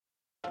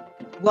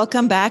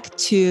Welcome back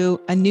to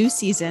a new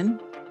season.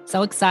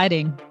 So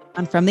exciting.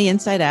 On From the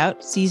Inside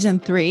Out, season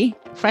 3.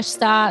 Fresh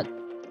start,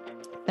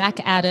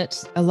 back at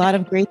it. A lot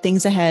of great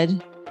things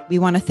ahead. We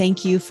want to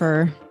thank you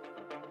for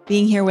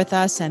being here with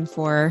us and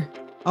for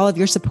all of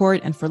your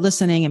support and for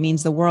listening. It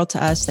means the world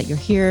to us that you're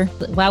here.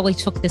 While we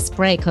took this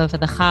break over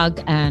the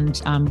hug and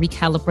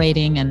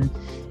recalibrating and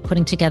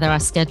putting together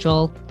our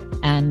schedule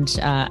and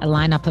a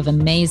lineup of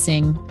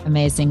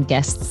amazing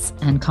guests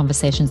and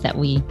conversations that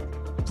we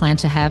plan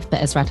to have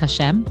Be'ezrat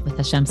Hashem, with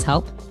Hashem's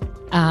help.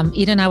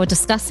 Ida and I were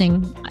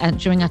discussing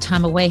during our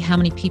time away how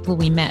many people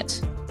we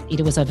met.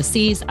 Ida was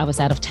overseas, I was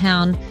out of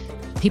town.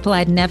 People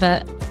I'd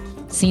never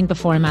seen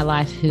before in my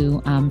life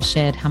who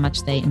shared how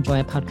much they enjoy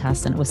a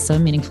podcast, and it was so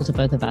meaningful to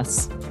both of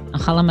us.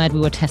 Chalamed,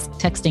 we were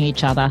texting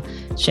each other,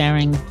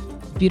 sharing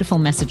beautiful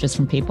messages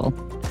from people.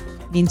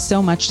 It means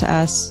so much to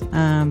us,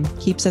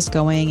 keeps us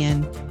going,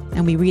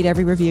 and we read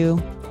every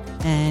review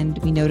and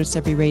we notice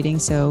every rating.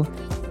 So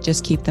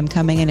just keep them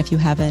coming. And if you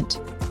haven't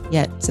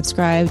yet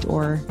subscribed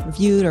or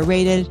reviewed or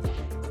rated,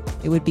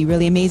 it would be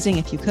really amazing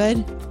if you could.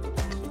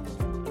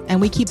 And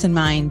we keep in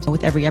mind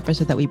with every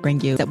episode that we bring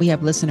you that we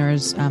have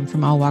listeners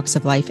from all walks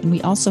of life. And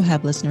we also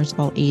have listeners of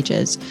all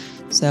ages.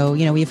 So,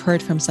 we've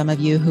heard from some of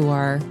you who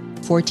are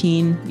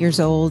 14 years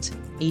old,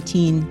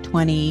 18,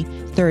 20,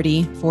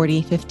 30,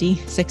 40, 50,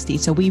 60.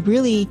 So we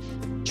really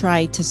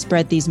try to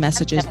spread these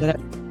messages that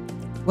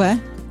what?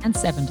 And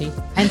 70.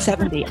 And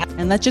 70.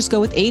 And let's just go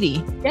with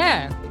 80.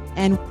 Yeah.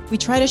 And we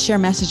try to share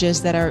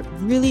messages that are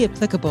really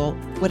applicable,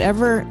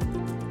 whatever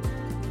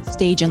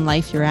stage in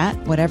life you're at,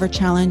 whatever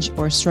challenge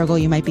or struggle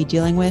you might be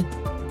dealing with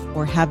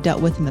or have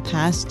dealt with in the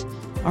past.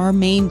 Our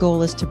main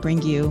goal is to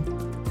bring you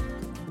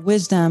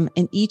wisdom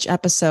in each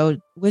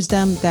episode,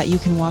 wisdom that you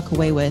can walk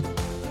away with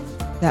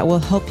that will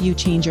help you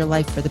change your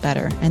life for the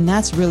better. And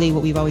that's really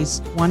what we've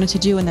always wanted to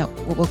do, and that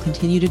what we'll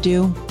continue to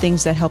do,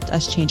 things that helped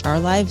us change our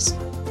lives.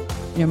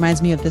 It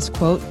reminds me of this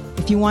quote: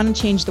 if you want to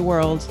change the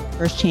world,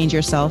 first change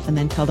yourself and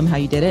then tell them how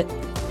you did it.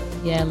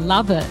 Yeah,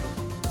 love it.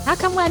 How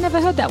come I never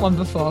heard that one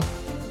before?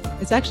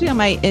 It's actually on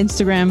my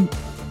Instagram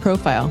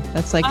profile.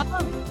 That's like,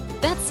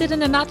 that's it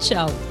in a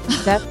nutshell.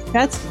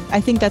 I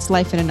think that's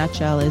life in a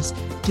nutshell, is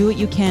do what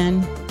you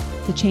can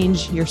to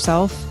change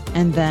yourself.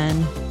 And then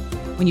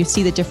when you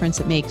see the difference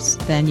it makes,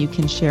 then you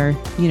can share,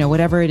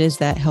 whatever it is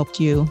that helped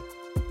you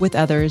with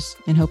others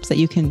in hopes that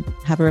you can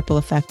have a ripple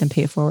effect and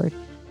pay it forward.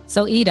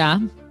 So Ida,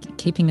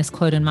 keeping this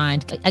quote in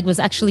mind, it was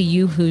actually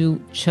you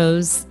who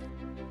chose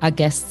our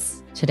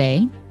guests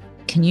today.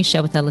 Can you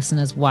share with our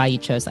listeners why you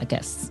chose our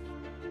guests?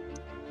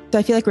 So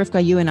I feel like,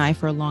 Rivka, you and I,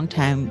 for a long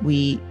time,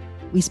 we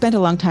spent a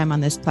long time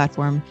on this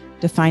platform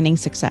defining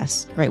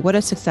success, right? What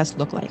does success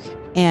look like?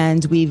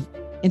 And we've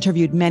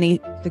interviewed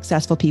many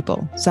successful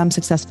people, some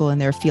successful in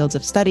their fields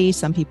of study,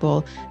 some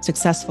people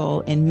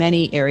successful in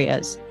many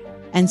areas.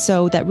 And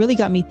so that really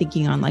got me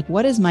thinking on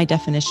what is my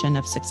definition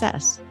of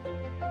success?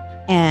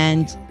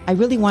 And I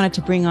really wanted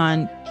to bring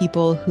on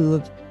people who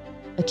have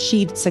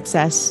achieved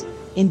success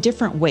in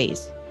different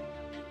ways.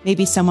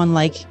 Maybe someone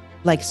like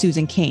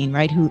Susan Cain,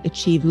 right, who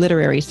achieved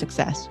literary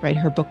success, right?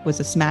 Her book was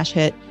a smash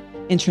hit,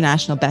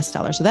 international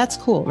bestseller. So that's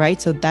cool,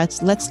 right? So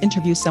let's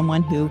interview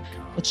someone who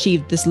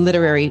achieved this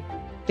literary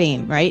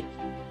fame, right?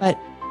 But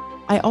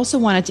I also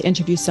wanted to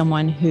interview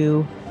someone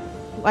who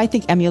I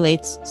think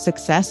emulates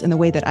success in the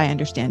way that I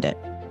understand it.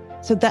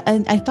 So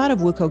and I thought of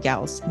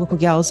WUKOGALS.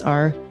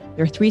 WUKOGALS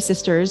they're 3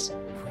 sisters.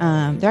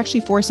 They're actually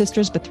 4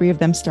 sisters, but 3 of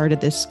them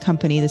started this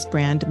company, this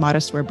brand,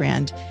 modest wear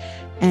brand.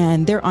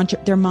 And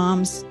they're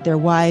moms, they're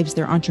wives,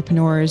 they're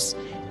entrepreneurs.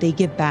 They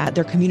give back.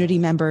 They're community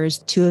members.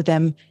 2 of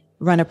them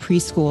run a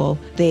preschool.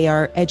 They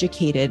are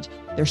educated.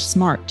 They're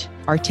smart,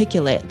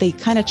 articulate. They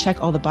kind of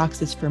check all the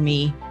boxes for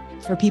me,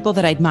 for people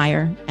that I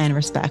admire and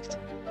respect.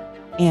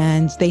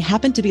 And they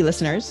happen to be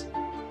listeners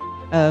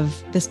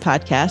of this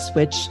podcast,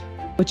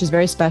 which is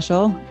very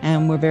special.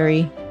 And we're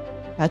very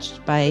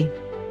touched by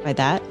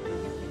that.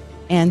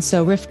 And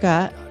so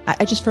Rivka,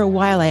 I just, for a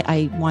while,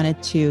 I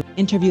wanted to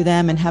interview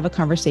them and have a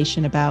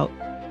conversation about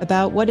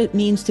what it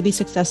means to be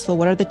successful.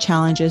 What are the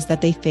challenges that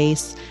they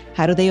face?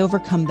 How do they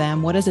overcome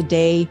them? What does a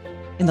day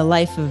in the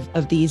life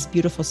of these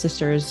beautiful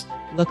sisters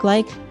look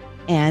like?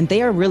 And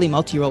they are really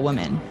multi-role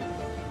women.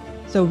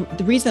 So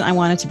the reason I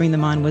wanted to bring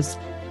them on was,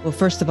 well,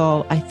 first of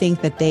all, I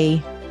think that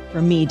they,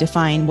 for me,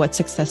 define what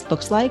success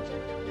looks like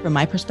from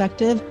my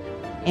perspective.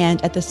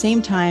 And at the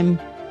same time,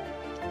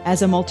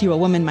 as a multi-role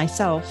woman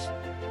myself,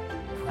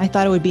 I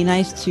thought it would be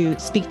nice to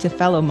speak to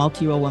fellow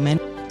multi-role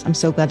women. I'm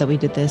so glad that we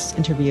did this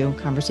interview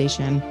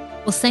conversation.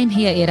 Well, same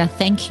here, Ida.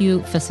 Thank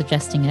you for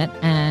suggesting it.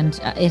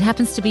 And it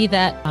happens to be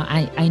that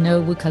I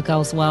know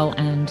WUKOGALS well,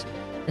 and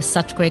they're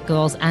such great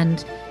girls.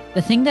 And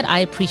the thing that I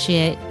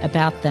appreciate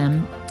about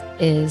them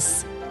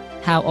is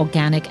how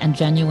organic and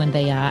genuine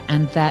they are,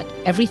 and that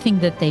everything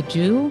that they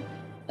do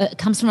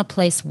comes from a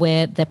place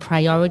where their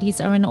priorities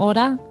are in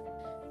order.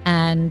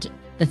 And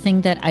the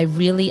thing that I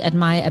really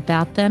admire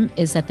about them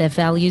is that their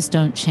values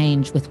don't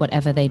change with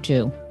whatever they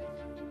do.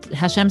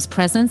 Hashem's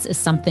presence is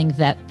something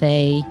that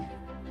they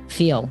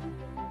feel.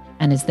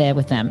 and is there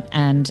with them.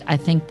 And I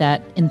think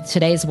that in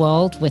today's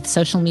world with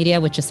social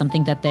media, which is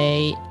something that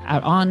they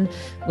are on,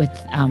 with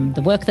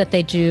the work that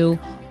they do,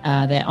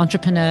 they're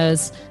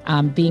entrepreneurs,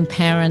 being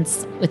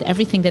parents, with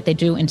everything that they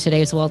do in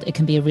today's world, it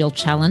can be a real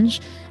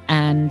challenge.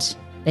 And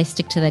they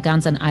stick to their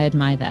guns, and I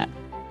admire that.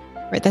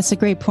 Right. That's a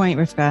great point,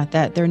 Rivka,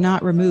 that they're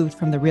not removed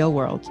from the real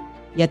world,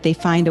 yet they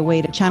find a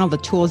way to channel the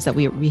tools that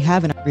we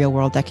have in a real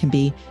world that can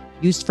be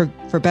used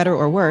for better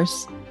or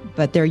worse,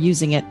 but they're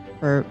using it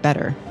for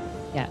better.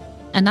 Yeah.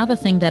 Another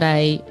thing that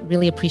I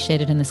really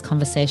appreciated in this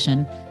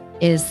conversation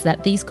is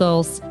that these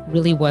girls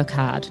really work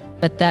hard,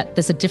 but that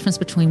there's a difference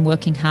between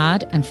working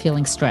hard and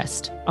feeling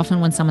stressed.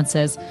 Often when someone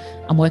says,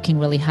 I'm working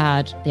really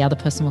hard, the other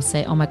person will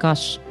say, oh my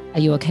gosh, are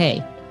you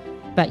okay?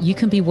 But you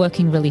can be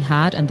working really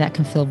hard and that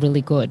can feel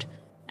really good.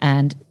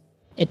 And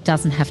it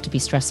doesn't have to be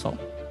stressful.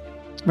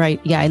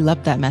 Right. Yeah, I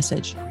love that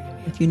message.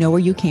 If you know where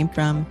you came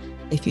from,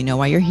 if you know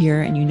why you're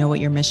here and you know what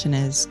your mission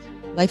is,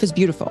 life is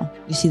beautiful.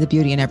 You see the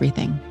beauty in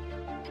everything.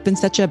 It's been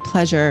such a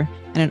pleasure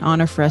and an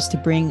honor for us to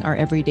bring our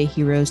everyday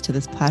heroes to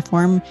this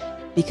platform,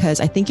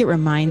 because I think it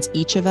reminds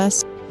each of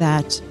us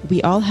that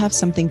we all have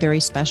something very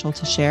special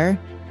to share.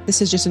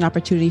 This is just an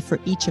opportunity for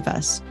each of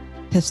us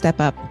to step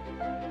up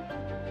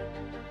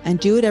and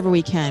do whatever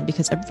we can,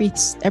 because every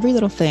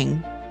little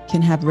thing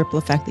can have a ripple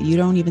effect that you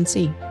don't even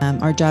see.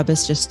 Our job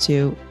is just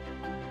to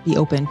be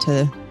open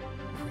to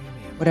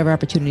whatever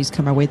opportunities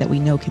come our way that we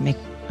know can make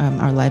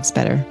our lives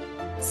better.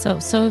 So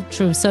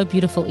true, so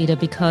beautiful, Ida,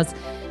 because,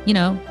 you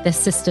know, they're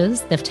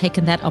sisters. They've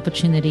taken that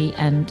opportunity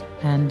and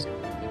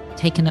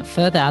taken it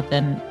further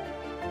than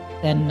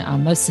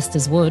most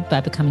sisters would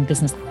by becoming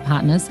business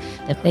partners.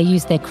 That they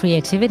used their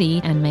creativity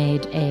and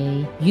made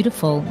a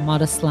beautiful,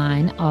 modest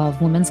line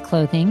of women's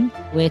clothing,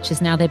 which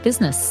is now their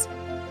business.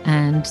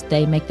 And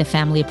they make their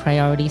family a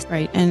priority.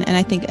 Right. And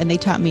I think, and they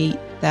taught me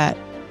that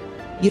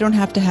you don't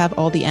have to have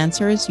all the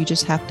answers. You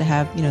just have to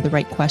have, the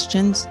right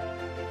questions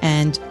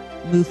and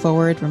move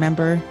forward.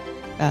 Remember,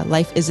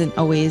 life isn't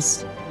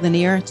always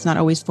linear. It's not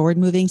always forward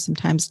moving.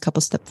 Sometimes a couple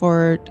of steps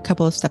forward, a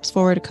couple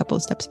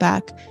of steps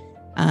back.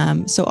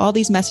 So all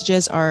these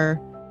messages are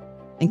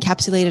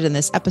encapsulated in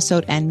this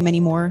episode and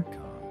many more.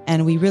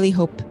 And we really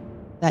hope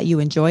that you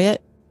enjoy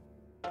it.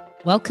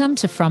 Welcome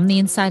to From the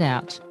Inside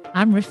Out.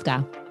 I'm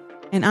Rivka.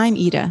 And I'm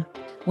Ida.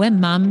 We're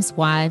mums,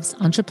 wives,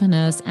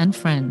 entrepreneurs, and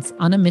friends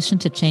on a mission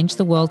to change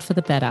the world for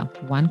the better,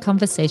 one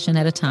conversation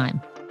at a time.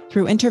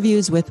 Through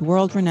interviews with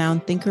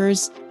world-renowned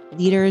thinkers,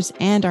 leaders,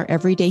 and our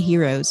everyday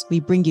heroes, we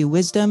bring you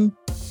wisdom,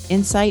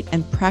 insight,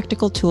 and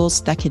practical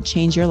tools that can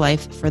change your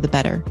life for the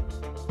better.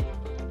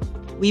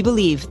 We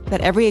believe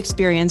that every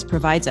experience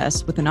provides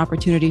us with an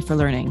opportunity for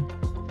learning.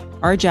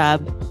 Our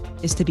job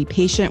is to be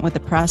patient with the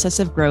process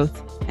of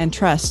growth and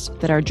trust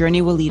that our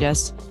journey will lead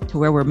us to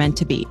where we're meant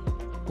to be.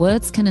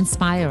 Words can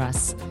inspire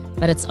us,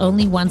 but it's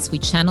only once we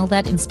channel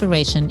that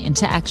inspiration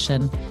into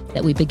action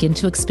that we begin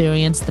to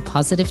experience the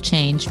positive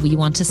change we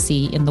want to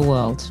see in the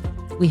world.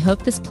 We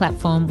hope this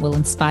platform will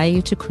inspire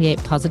you to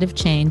create positive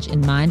change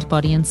in mind,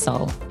 body, and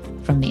soul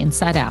from the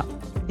inside out.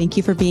 Thank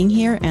you for being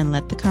here, and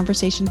let the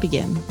conversation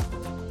begin.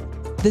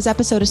 This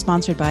episode is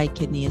sponsored by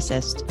Kidney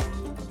Assist.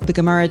 The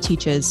Gemara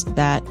teaches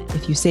that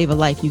if you save a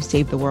life, you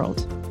save the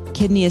world.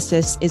 Kidney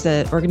Assist is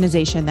an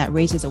organization that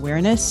raises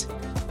awareness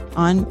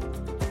on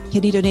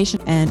kidney donation,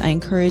 and I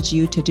encourage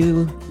you to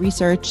do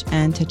research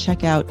and to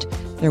check out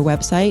their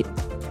website,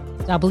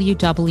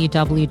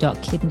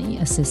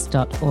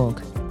 www.kidneyassist.org,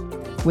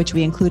 which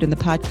we include in the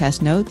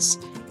podcast notes.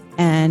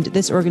 And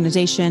this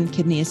organization,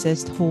 Kidney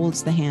Assist,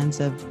 holds the hands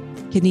of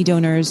kidney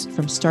donors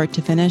from start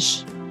to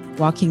finish,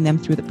 walking them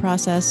through the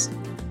process,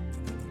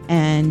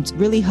 and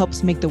really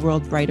helps make the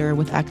world brighter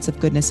with acts of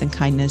goodness and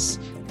kindness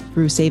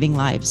through saving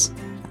lives.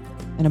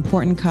 An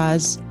important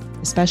cause,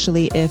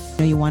 especially if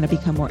you want to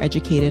become more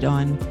educated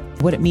on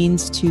what it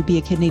means to be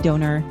a kidney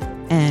donor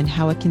and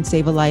how it can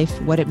save a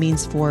life, what it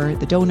means for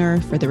the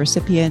donor, for the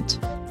recipient,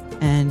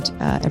 and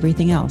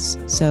everything else.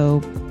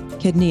 So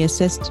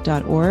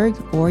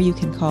kidneyassist.org, or you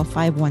can call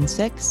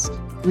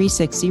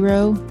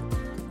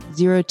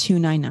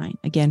 516-360-0299.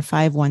 Again,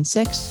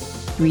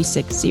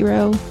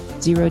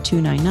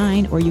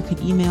 516-360-0299, or you can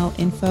email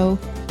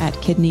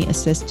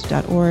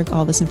info@kidneyassist.org.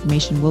 All this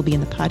information will be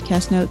in the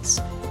podcast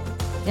notes.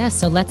 Yeah,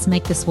 so let's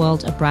make this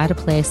world a brighter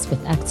place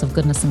with acts of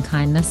goodness and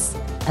kindness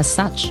as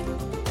such.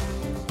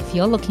 If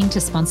you're looking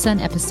to sponsor an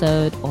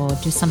episode or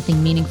do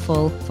something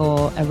meaningful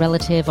for a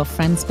relative or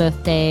friend's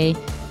birthday,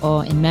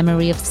 or in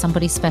memory of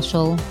somebody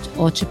special,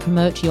 or to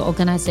promote your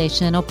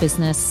organization or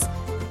business,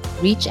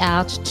 reach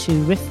out to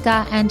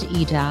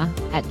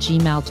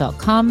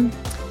rivkaandida@gmail.com.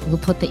 We'll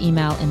put the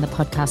email in the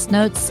podcast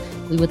notes.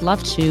 We would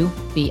love to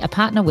be a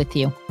partner with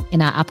you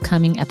in our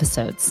upcoming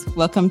episodes.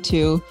 Welcome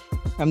to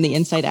From the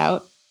Inside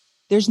Out.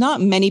 There's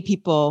not many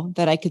people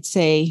that I could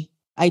say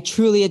I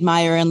truly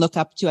admire and look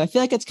up to. I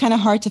feel like it's kind of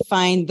hard to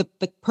find the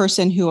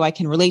person who I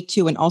can relate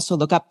to and also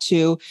look up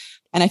to.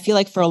 And I feel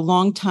like for a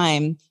long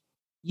time,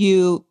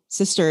 you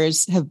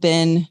sisters have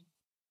been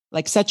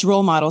like such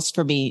role models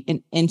for me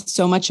in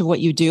so much of what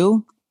you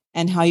do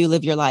and how you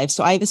live your life.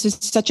 So this is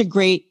such a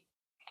great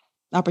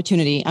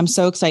opportunity. I'm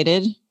so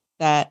excited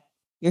that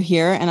you're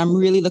here, and I'm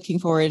really looking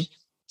forward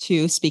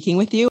to speaking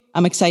with you.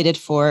 I'm excited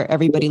for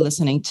everybody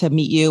listening to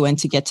meet you and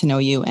to get to know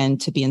you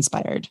and to be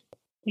inspired.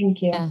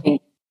 Thank you. Yeah.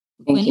 Thank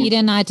When you. Ida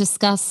and I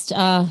discussed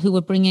who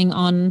we're bringing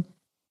on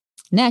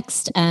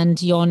next,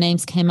 and your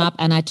names came up,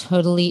 and I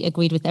totally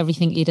agreed with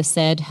everything Ida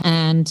said.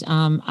 And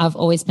I've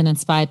always been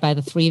inspired by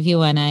the three of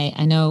you, and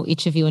I know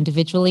each of you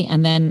individually.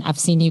 And then I've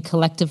seen you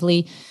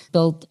collectively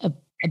build a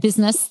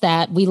business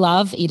that we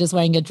love. Ida's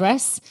wearing a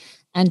dress,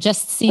 and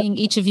just seeing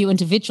each of you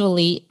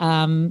individually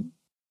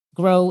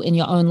grow in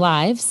your own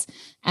lives.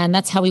 And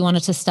that's how we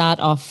wanted to start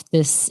off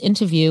this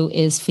interview,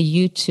 is for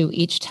you to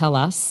each tell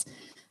us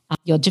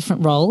your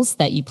different roles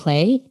that you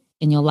play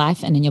in your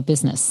life and in your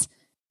business.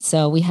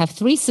 So we have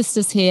three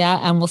sisters here,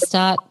 and we'll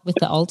start with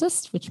the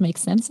oldest, which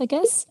makes sense, I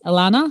guess.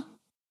 Alana?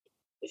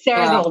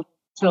 Sarah's old,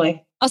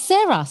 really. Oh,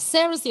 Sarah.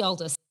 Sarah's the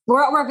oldest.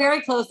 We're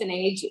very close in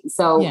age,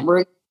 so Yeah.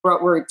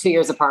 we're 2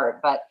 years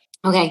apart. But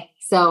okay,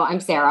 so I'm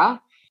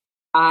Sarah.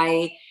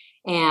 I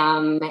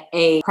am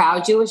a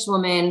proud Jewish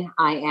woman.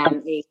 I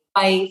am a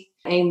wife,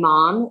 a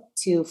mom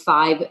to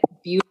 5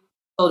 beautiful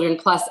children,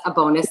 plus a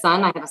bonus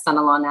son. I have a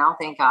son-in-law now,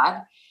 thank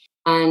God.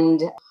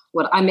 And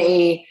I'm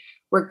a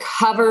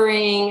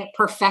recovering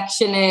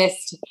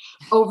perfectionist,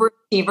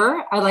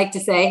 overachiever, I like to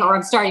say, or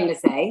I'm starting to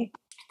say.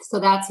 So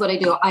that's what I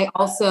do. I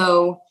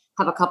also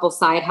have a couple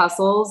side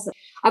hustles.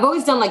 I've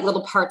always done like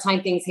little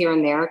part-time things here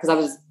and there because I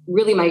was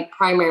really my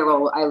primary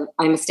role.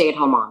 I'm a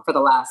stay-at-home mom for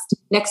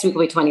next week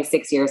will be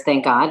 26 years,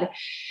 thank God.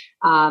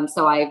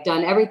 So I've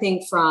done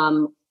everything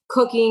from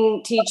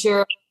cooking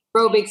teacher,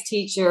 aerobics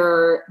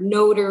teacher,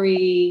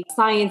 notary,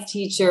 science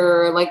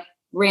teacher, like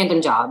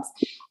random jobs.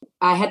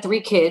 I had 3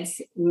 kids,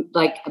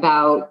 like when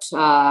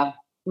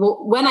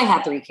I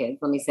had 3 kids,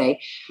 let me say,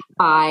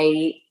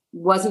 I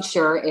wasn't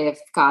sure if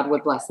God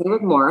would bless me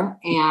with more.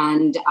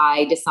 And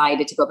I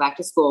decided to go back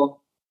to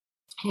school,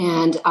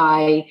 and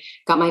I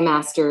got my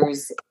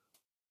master's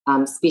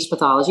speech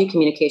pathology,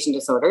 communication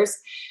disorders.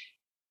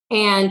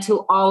 And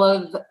to all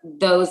of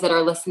those that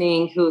are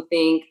listening who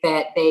think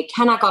that they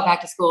cannot go back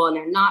to school and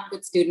they're not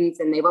good students,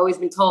 and they've always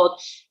been told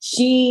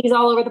she's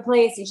all over the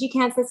place and she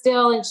can't sit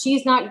still and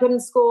she's not good in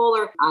school,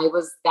 or I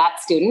was that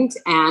student,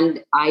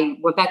 and I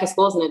went back to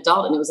school as an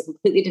adult, and it was a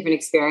completely different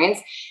experience.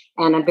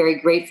 And I'm very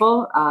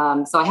grateful.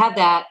 So I had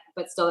that,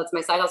 but still that's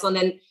my side hustle. And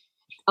then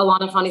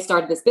Alana finally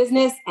started this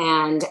business,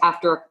 and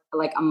after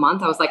like a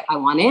month, I was like, I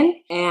want in,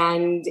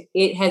 and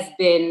it has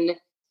been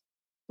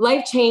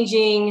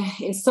life-changing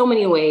in so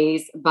many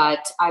ways,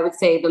 but I would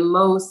say the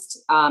most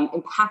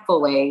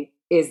impactful way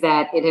is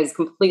that it has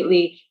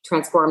completely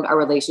transformed our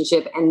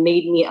relationship and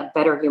made me a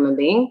better human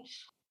being.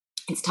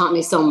 It's taught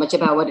me so much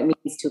about what it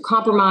means to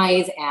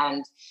compromise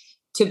and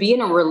to be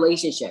in a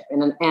relationship.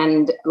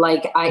 And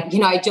like,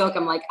 I joke,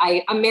 I'm like,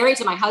 I'm married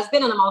to my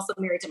husband, and I'm also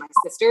married to my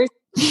sisters.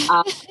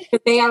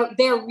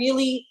 They're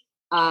really,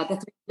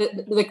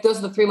 those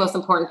are the 3 most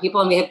important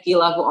people. And we have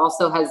Gila, who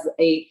also has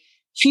a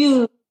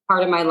huge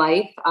part of my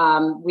life.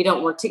 We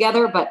don't work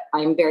together, but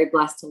I'm very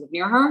blessed to live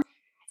near her.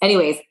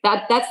 Anyways,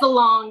 that's the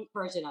long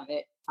version of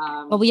it.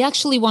 Well, we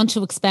actually want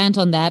to expand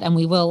on that, and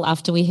we will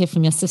after we hear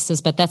from your sisters,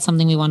 but that's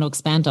something we want to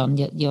expand on,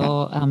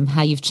 your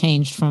how you've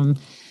changed from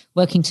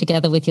working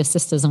together with your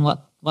sisters and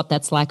what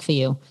that's like for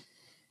you.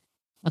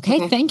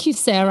 Okay. Thank you,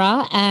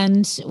 Sarah.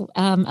 And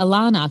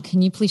Alana,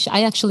 can you please,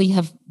 I actually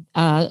have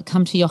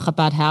come to your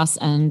Chabad house,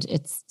 and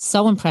it's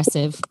so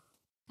impressive.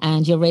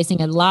 And you're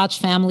raising a large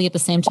family at the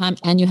same time,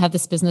 and you have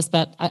this business,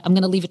 but I'm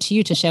going to leave it to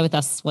you to share with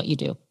us what you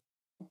do.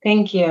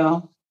 Thank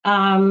you.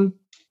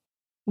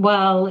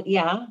 Well,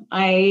 yeah,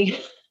 I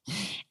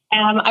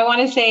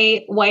want to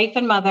say wife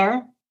and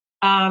mother,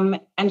 and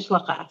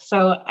shlucha.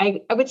 So I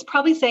would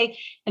probably say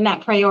in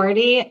that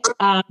priority,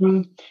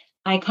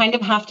 I kind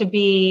of have to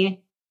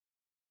be,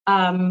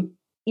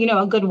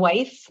 a good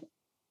wife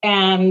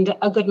and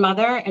a good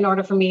mother in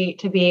order for me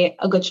to be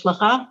a good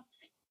shlucha.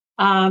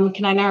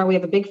 We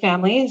have a big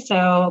family.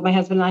 So my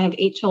husband and I have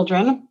 8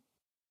 children.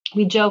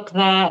 We joke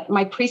that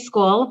my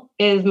preschool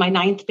is my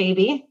 9th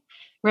baby.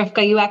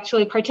 Rivka, you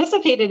actually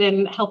participated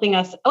in helping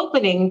us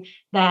opening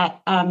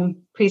that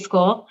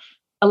preschool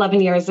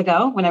 11 years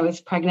ago when I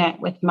was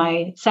pregnant with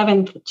my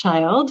 7th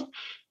child.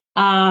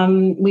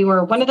 We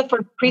were one of the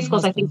first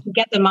preschools, I think, to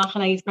get the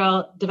Machane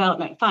Yisrael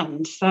Development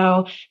Fund.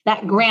 So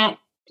that grant,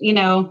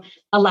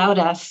 allowed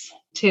us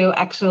to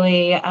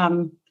actually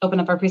open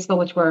up our preschool,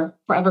 which we're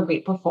forever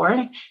grateful for.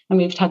 And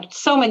we've touched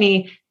so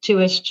many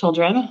Jewish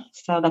children.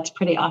 So that's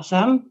pretty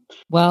awesome.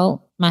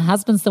 Well, my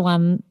husband's the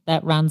one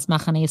that runs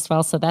Machane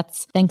Yisrael, so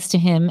that's thanks to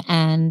him.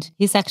 And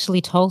he's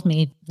actually told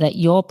me that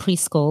your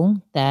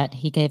preschool that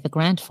he gave a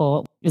grant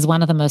for is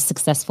one of the most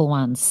successful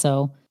ones.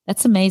 So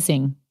that's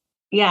amazing.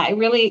 Yeah, it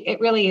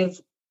really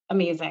is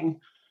amazing.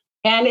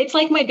 And it's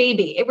like my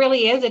baby. It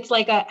really is. It's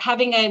like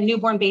having a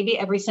newborn baby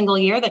every single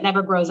year that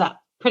never grows up,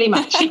 pretty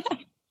much.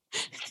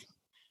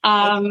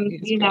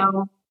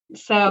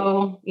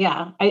 So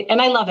yeah,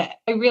 I love it.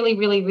 I really,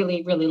 really,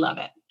 really, really love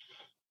it.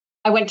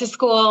 I went to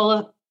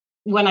school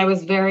when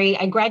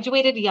I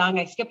graduated young.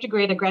 I skipped a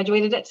grade. I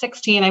graduated at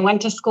 16. I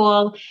went to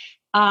school.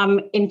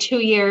 In 2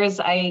 years,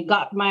 I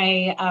got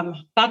my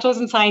bachelor's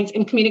in science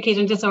in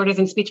communication disorders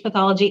and speech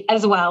pathology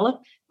as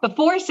well.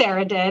 Before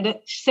Sarah did,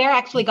 Sarah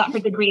actually got her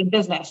degree in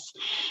business.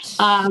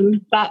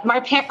 But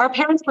our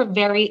parents were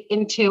very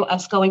into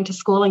us going to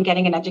school and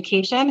getting an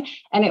education.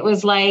 And it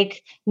was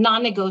like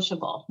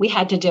non-negotiable. We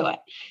had to do it.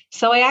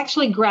 So I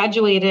actually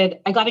graduated.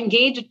 I got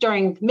engaged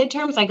during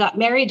midterms. I got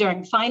married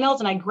during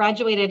finals, and I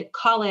graduated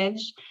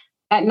college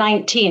at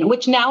 19,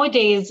 which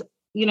nowadays,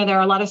 there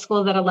are a lot of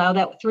schools that allow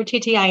that through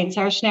TTI and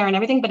Sarah Schneer and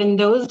everything. But in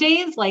those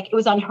days, like, it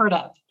was unheard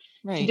of.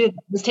 Right. To do that.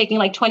 I was taking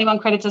like 21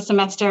 credits a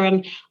semester.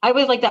 And I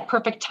was like that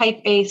perfect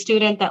type A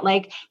student that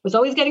like was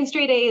always getting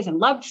straight A's and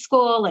loved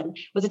school and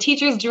was a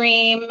teacher's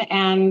dream.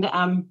 And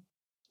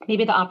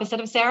maybe the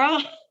opposite of Sarah.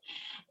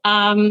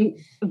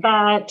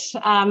 But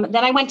then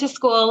I went to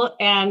school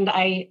and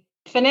I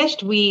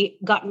finished. We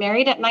got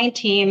married at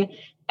 19.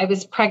 I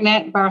was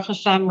pregnant, Baruch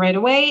Hashem, right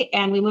away.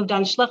 And we moved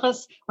on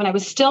shlichus when I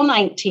was still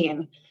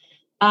 19.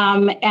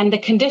 And the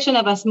condition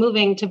of us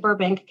moving to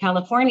Burbank,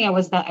 California,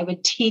 was that I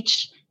would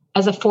teach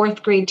as a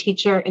 4th grade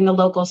teacher in the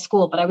local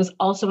school, but I was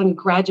also in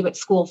graduate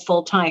school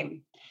full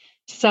time.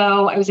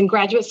 So I was in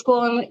graduate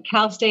school in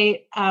Cal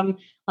State,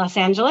 Los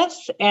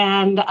Angeles,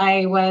 and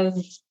I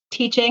was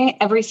teaching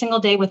every single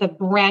day with a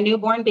brand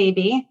newborn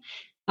baby.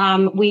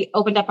 We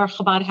opened up our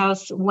Chabad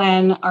house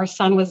when our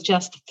son was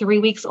just 3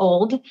 weeks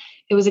old.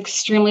 It was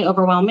extremely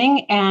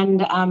overwhelming.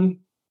 And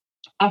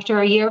after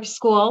a year of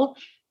school,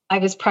 I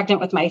was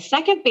pregnant with my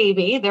second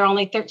baby. They're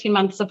only 13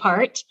 months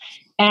apart.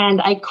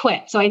 And I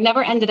quit. So I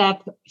never ended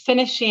up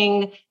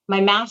finishing my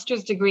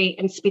master's degree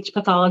in speech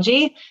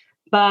pathology.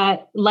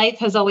 But life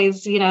has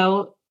always,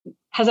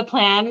 has a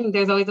plan.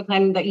 There's always a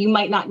plan that you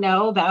might not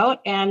know about.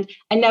 And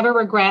I never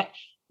regret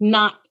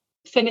not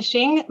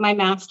finishing my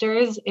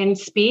master's in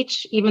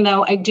speech, even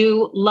though I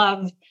do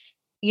love,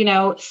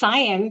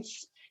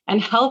 science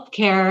and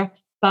healthcare.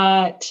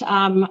 But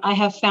I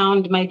have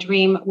found my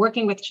dream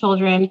working with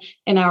children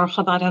in our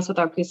Chabad house with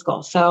our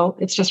preschool. So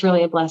it's just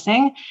really a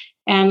blessing.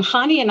 And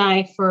Chani and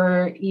I,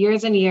 for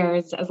years and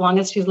years, as long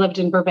as she's lived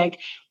in Burbank,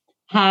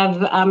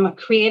 have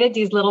created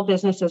these little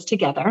businesses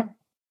together.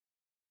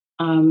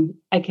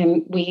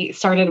 We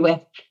started with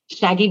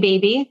Shaggy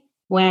Baby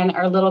when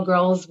our little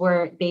girls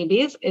were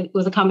babies. It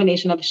was a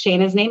combination of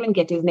Shayna's name and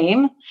Gitti's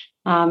name.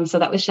 So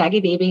that was Shaggy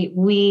Baby.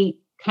 We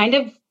kind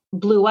of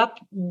blew up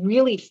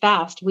really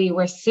fast. We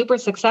were super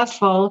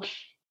successful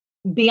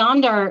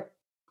beyond our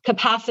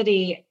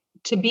capacity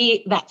to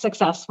be that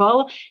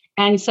successful.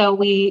 And so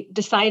we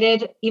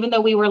decided, even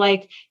though we were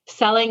like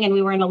selling and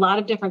we were in a lot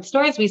of different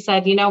stores, we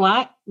said, you know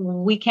what,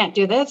 we can't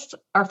do this.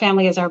 Our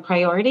family is our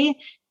priority.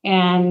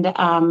 And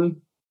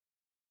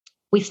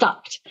we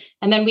stopped.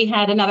 And then we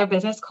had another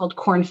business called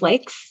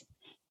Cornflakes,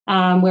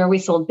 where we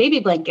sold baby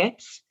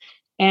blankets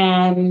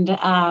and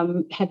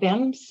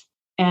headbands.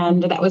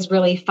 And that was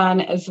really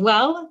fun as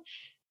well.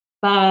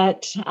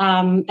 But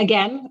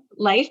again,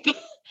 life,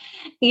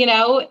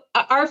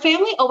 our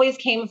family always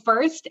came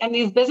first. And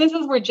these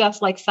businesses were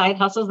just like side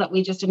hustles that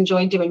we just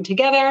enjoyed doing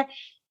together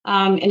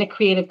in a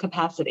creative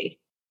capacity.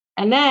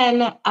 And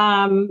then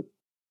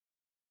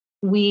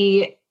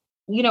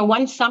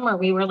one summer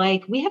we were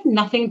like, we have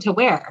nothing to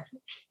wear.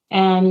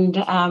 And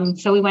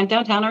so we went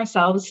downtown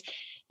ourselves.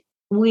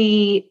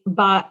 We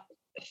bought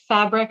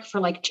fabric for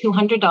like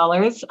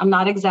 $200. I'm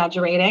not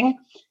exaggerating.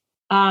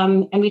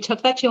 And we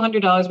took that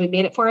 $200. We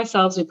made it for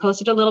ourselves. We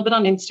posted a little bit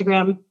on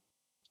Instagram.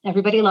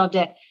 Everybody loved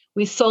it.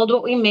 We sold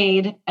what we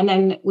made and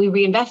then we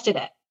reinvested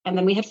it. And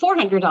then we had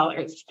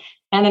 $400.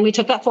 And then we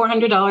took that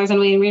 $400 and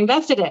we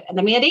reinvested it. And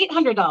then we had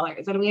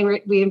 $800 and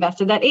we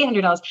reinvested that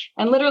 $800.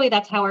 And literally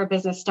that's how our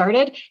business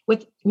started,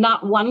 with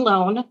not one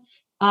loan,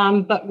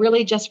 but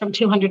really just from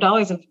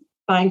 $200 of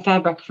buying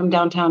fabric from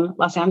downtown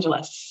Los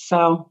Angeles.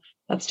 So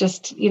that's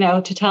just,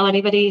 to tell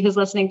anybody who's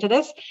listening to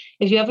this,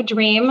 if you have a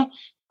dream,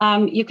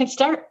 you can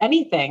start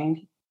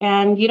anything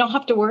and you don't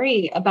have to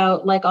worry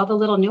about like all the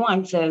little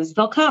nuances.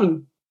 They'll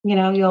come,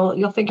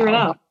 you'll figure it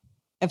out.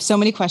 I have so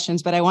many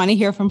questions, but I want to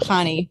hear from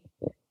Chani.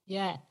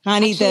 Yeah.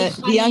 Chani,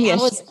 the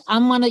youngest.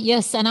 I'm one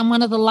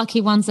of the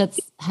lucky ones that's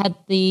had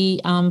the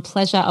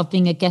pleasure of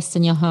being a guest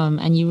in your home,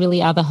 and you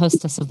really are the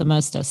hostess of the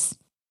mostest.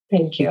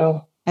 Thank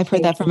you. I've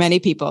heard that from many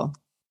people.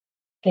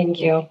 Thank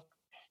you.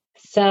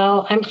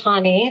 So I'm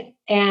Chani,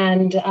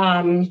 and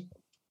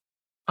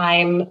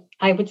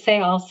I would say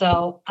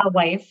also a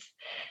wife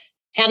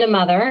and a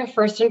mother,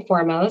 first and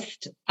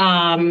foremost.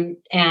 And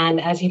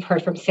as you've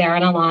heard from Sarah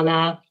and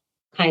Alana,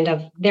 kind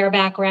of their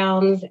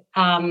backgrounds,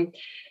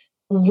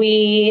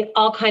 we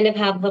all kind of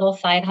have little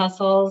side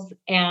hustles.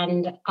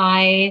 And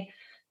I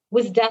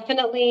was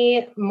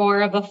definitely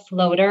more of a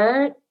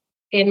floater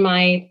in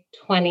my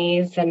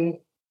 20s and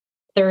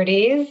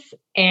 30s,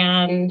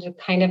 and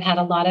kind of had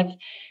a lot of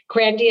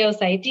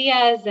grandiose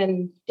ideas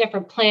and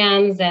different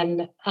plans.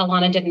 And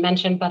Alana didn't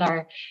mention, but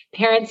our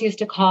parents used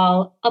to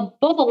call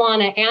both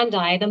Alana and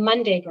I the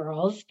Monday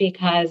girls,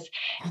 because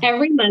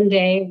every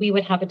Monday we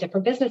would have a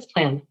different business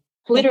plan.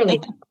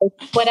 Literally,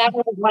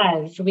 whatever it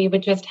was, we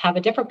would just have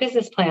a different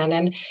business plan.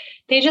 And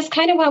they just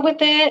kind of went with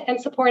it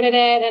and supported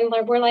it.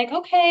 And we're like,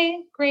 okay,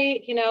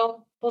 great,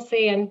 we'll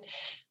see. And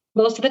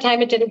most of the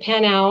time it didn't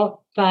pan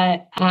out.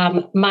 But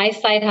my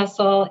side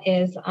hustle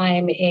is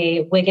I'm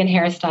a wig and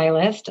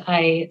hairstylist.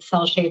 I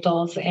sell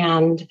shaitels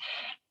and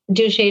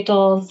do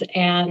shaitels.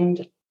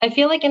 And I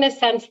feel like in a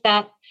sense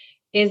that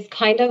is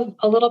kind of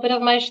a little bit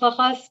of my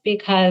shluchas,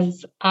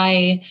 because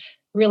I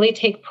really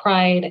take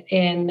pride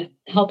in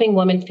helping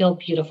women feel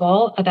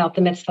beautiful about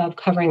the mitzvah of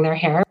covering their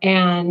hair.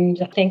 And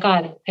thank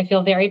God, I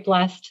feel very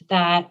blessed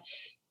that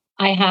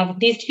I have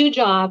these two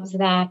jobs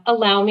that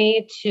allow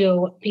me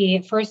to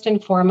be first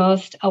and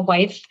foremost a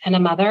wife and a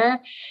mother.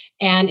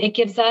 And it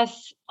gives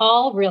us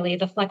all really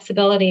the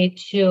flexibility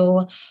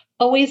to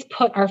always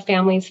put our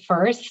families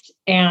first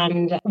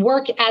and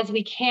work as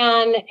we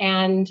can.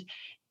 And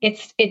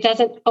it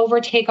doesn't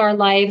overtake our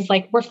lives.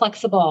 Like, we're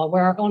flexible,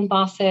 we're our own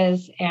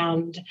bosses,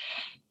 and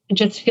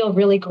just feel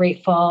really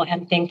grateful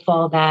and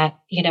thankful that,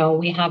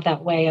 we have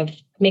that way of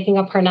making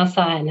a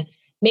parnasa and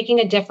making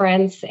a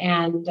difference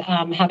and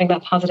having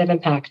that positive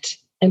impact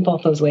in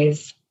both those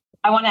ways.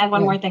 I want to add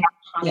one more thing.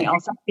 Hani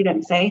also, she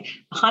didn't say,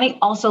 Hani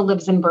also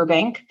lives in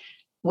Burbank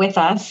with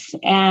us.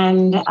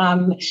 And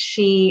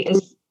she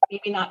is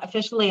maybe not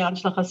officially on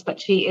Shluchos, but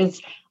she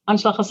is on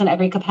Shluchos in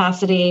every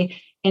capacity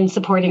in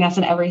supporting us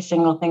in every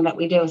single thing that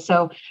we do.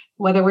 So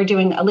whether we're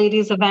doing a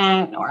ladies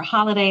event or a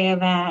holiday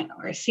event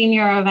or a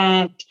senior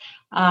event,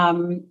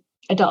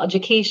 adult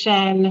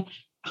education,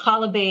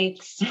 challah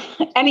bakes,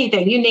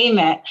 anything, you name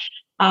it.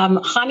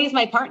 Hani's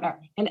my partner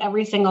in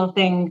every single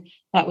thing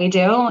that we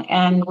do.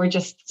 And we're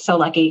just so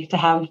lucky to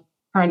have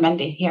her and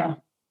Mendy here.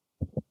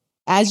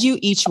 As you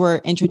each were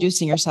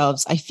introducing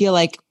yourselves, I feel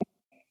like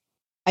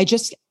I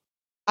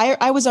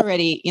was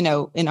already,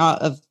 in awe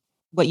of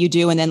what you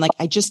do. And then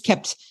I just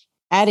kept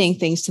adding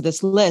things to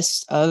this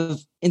list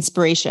of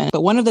inspiration. But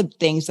one of the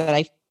things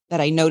that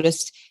I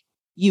noticed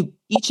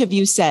each of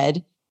you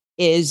said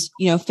is,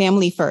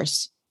 family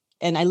first.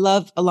 And I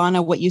love,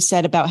 Alana, what you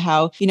said about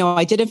how,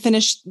 I didn't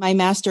finish my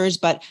master's,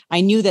 but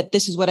I knew that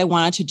this is what I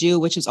wanted to do,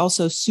 which is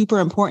also super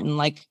important,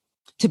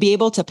 to be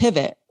able to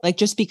pivot.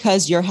 Just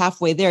because you're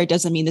halfway there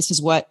doesn't mean this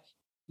is what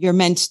you're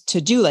meant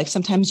to do.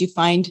 Sometimes you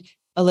find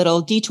a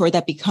little detour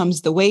that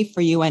becomes the way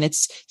for you, and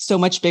it's so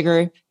much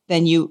bigger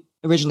than you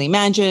originally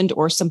imagined,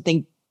 or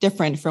something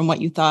different from what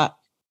you thought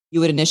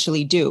you would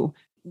initially do.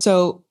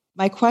 So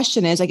my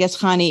question is, I guess,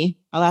 Hani,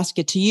 I'll ask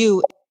it to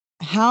you.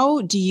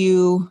 How do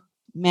you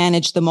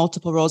manage the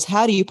multiple roles?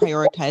 How do you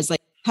prioritize?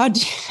 How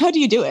do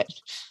you do it?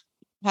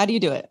 How do you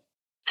do it?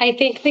 I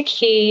think the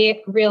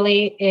key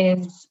really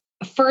is,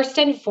 first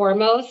and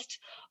foremost,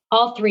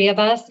 all three of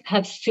us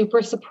have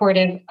super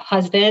supportive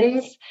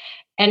husbands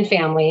and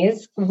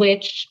families,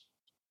 which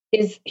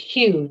is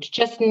huge.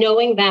 Just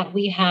knowing that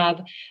we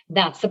have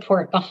that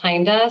support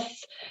behind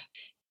us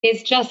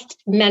is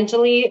just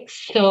mentally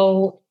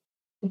so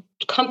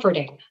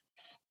comforting.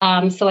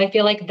 So I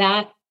feel like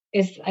that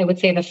is, I would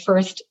say, the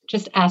first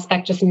just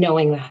aspect, just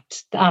knowing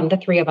that the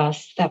three of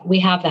us, that we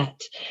have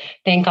that.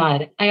 Thank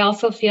God. I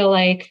also feel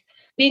like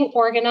being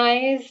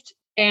organized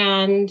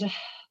and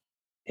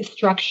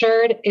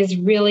structured is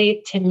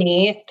really, to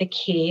me, the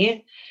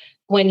key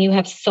when you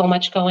have so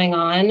much going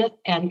on.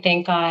 And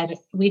thank God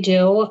we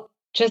do.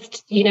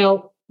 Just,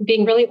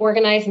 being really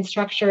organized and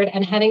structured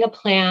and having a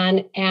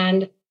plan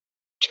and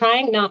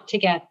trying not to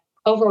get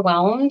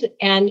overwhelmed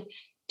and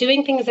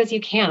doing things as you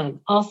can.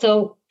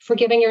 Also,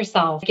 forgiving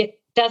yourself. It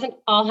doesn't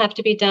all have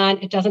to be done.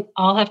 It doesn't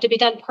all have to be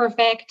done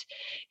perfect.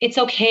 It's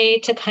okay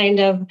to kind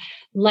of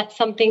let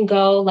something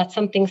go, let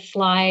something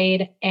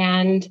slide.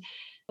 And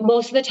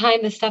most of the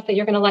time, the stuff that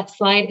you're going to let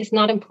slide is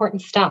not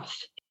important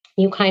stuff.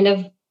 You kind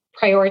of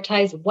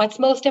prioritize what's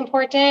most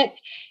important.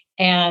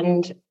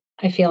 And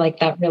I feel like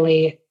that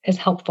really is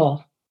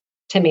helpful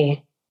to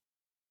me.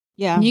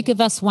 Yeah. Can you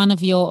give us one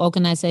of your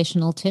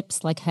organizational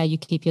tips, like how you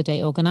keep your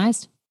day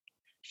organized?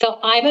 So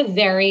I'm a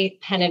very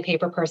pen and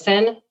paper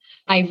person.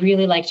 I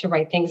really like to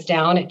write things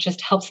down. It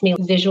just helps me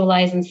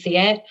visualize and see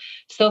it.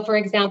 So for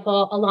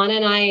example, Alana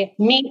and I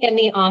meet in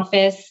the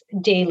office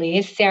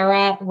daily.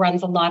 Sarah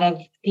runs a lot of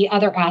the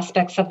other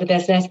aspects of the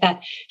business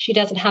that she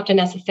doesn't have to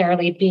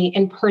necessarily be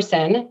in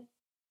person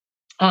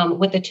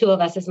with the two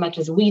of us as much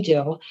as we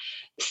do.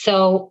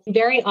 So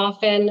very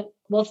often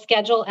we'll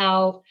schedule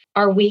out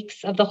our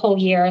weeks of the whole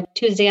year.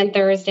 Tuesday and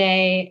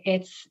Thursday,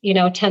 it's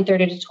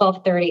 10:30 to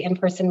 12:30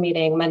 in-person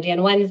meeting. Monday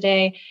and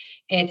Wednesday,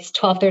 it's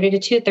 12:30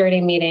 to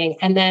 2:30 meeting.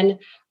 And then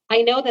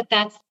I know that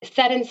that's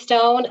set in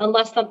stone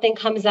unless something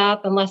comes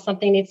up, unless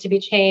something needs to be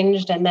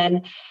changed. And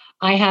then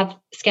I have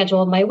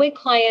scheduled my wig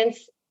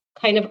clients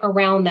kind of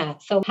around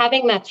that. So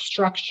having that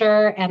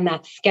structure and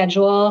that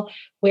schedule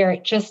where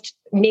it just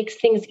makes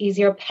things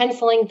easier,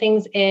 penciling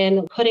things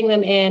in, putting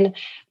them in,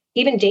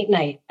 even date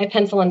night, I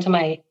pencil into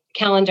my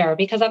calendar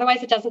because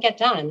otherwise it doesn't get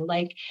done.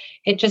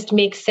 It just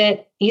makes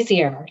it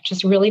easier,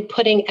 just really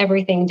putting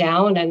everything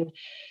down and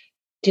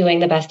doing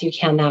the best you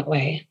can that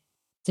way.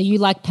 So you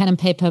like pen and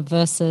paper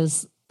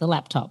versus the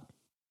laptop?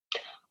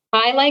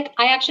 I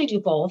actually do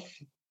both.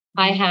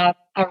 I have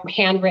a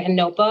handwritten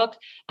notebook.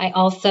 I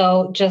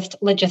also just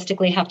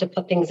logistically have to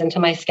put things into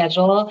my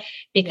schedule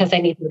because I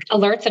need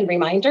alerts and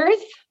reminders,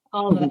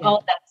 all of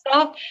that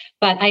stuff.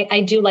 But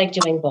I do like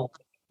doing both.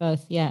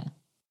 Both, yeah.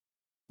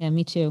 Yeah,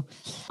 me too.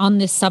 On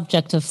this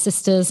subject of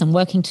sisters and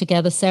working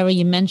together, Sarah,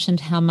 you mentioned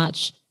how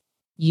much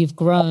you've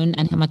grown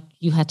and how much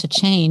you had to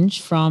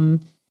change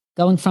from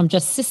going from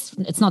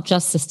it's not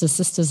just sisters.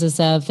 Sisters is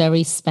a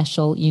very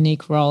special,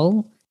 unique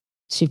role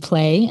to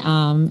play.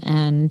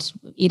 And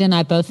Ida and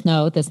I both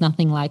know there's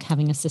nothing like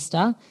having a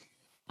sister.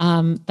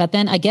 But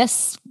then I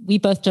guess we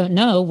both don't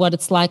know what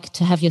it's like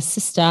to have your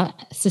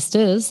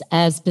sisters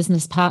as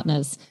business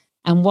partners.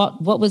 And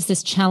what was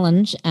this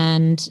challenge?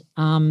 And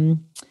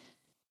I'm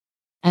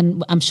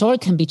sure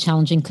it can be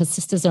challenging because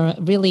sisters are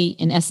really,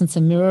 in essence,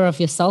 a mirror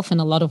of yourself in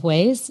a lot of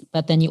ways,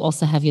 but then you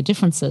also have your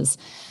differences.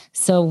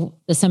 So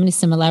there's so many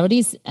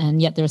similarities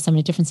and yet there are so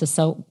many differences.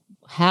 So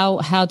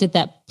how did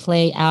that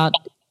play out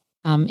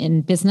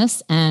in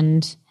business,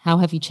 and how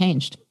have you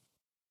changed?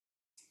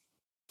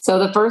 So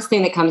the first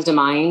thing that comes to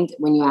mind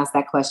when you ask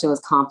that question was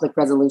conflict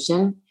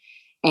resolution.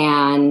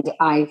 And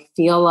I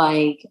feel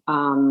like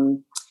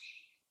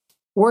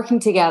working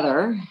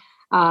together,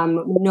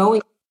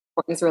 knowing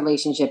what this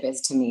relationship is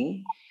to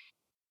me,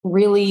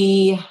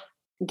 really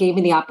gave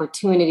me the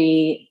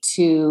opportunity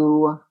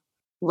to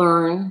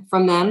learn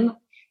from them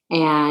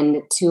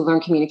and to learn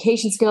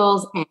communication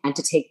skills and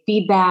to take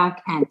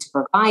feedback and to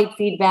provide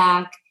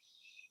feedback.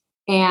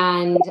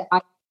 And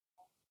I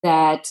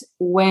that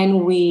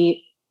when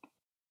we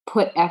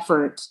put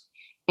effort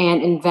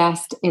and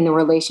invest in the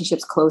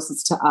relationships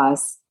closest to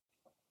us,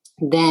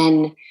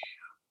 then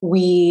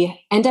we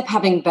end up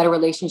having better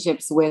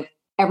relationships with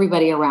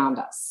everybody around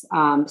us,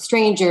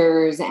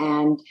 strangers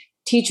and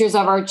teachers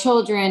of our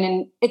children,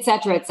 and et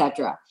cetera, et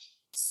cetera.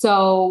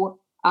 So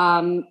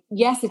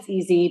yes, it's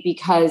easy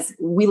because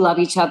we love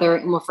each other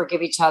and we'll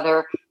forgive each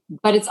other,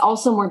 but it's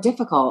also more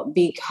difficult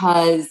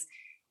because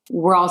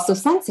we're also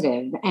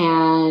sensitive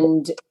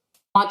and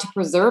want to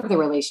preserve the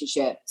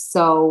relationship.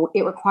 So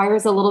it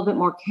requires a little bit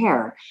more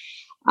care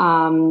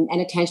and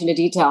attention to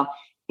detail.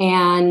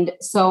 And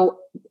so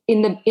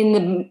in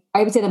the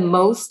I would say the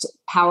most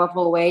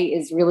powerful way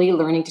is really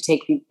learning to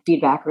take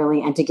feedback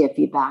really and to give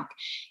feedback.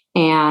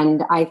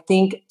 And I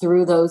think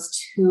through those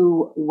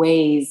two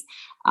ways,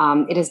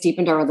 it has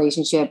deepened our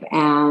relationship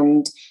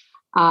and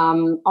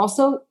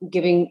also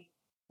giving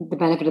the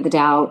benefit of the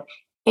doubt.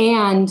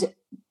 And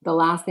the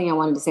last thing I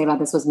wanted to say about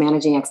this was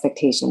managing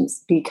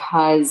expectations,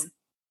 because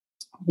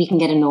we can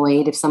get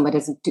annoyed if somebody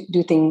doesn't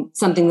do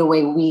something the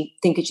way we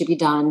think it should be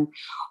done,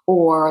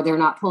 or they're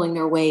not pulling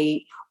their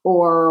weight,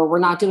 or we're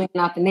not doing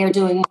enough and they're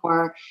doing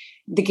more.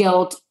 The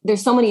guilt,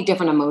 there's so many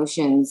different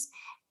emotions,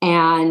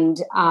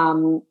 and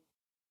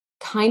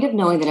kind of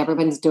knowing that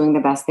everyone's doing the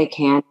best they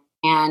can.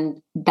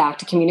 And back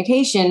to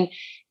communicating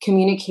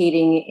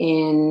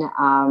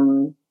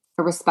in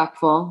a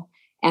respectful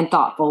and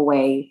thoughtful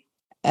way.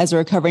 As a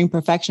recovering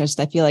perfectionist,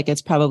 I feel like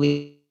it's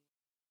probably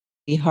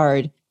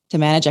hard to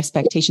manage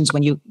expectations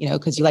when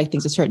because you like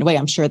things a certain way.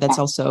 I'm sure that's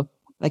also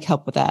like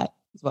help with that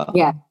as well.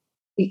 Yeah,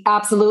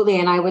 absolutely.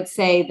 And I would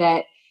say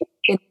that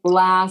in the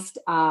last,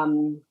 I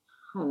don't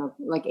know,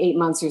 like 8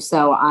 months or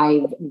so,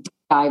 I've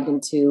dived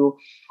into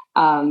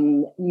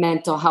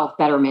mental health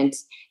betterment.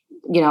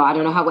 I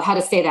don't know how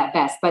to say that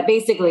best, but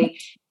basically,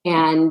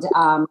 and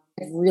I've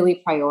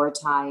really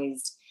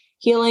prioritized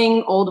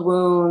healing old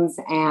wounds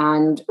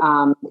and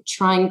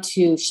trying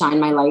to shine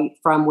my light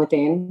from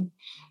within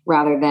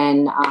rather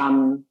than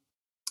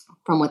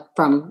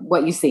from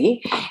what you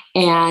see.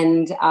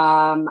 And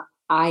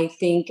I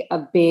think a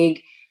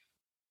big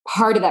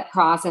part of that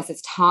process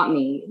has taught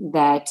me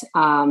that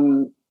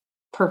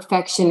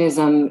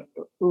perfectionism,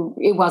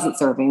 it wasn't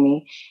serving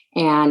me,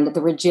 and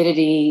the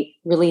rigidity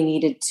really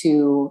needed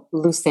to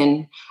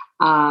loosen.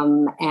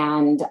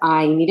 And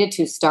I needed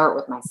to start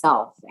with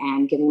myself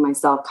and giving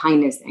myself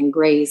kindness and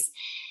grace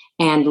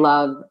and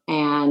love.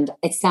 And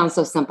it sounds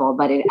so simple,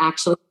 but it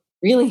actually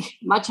really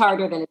much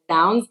harder than it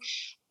sounds,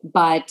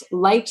 but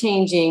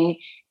life-changing.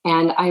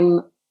 And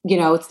I'm,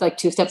 it's like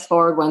 2 steps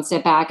forward, 1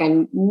 step back.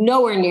 I'm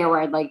nowhere near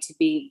where I'd like to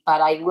be,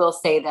 but I will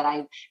say that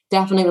I've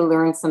definitely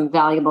learned some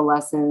valuable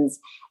lessons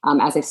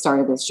as I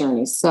started this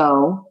journey.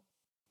 So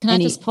can I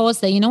just pause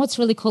there? You know what's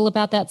really cool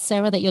about that,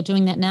 Sarah, that you're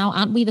doing that now?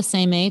 Aren't we the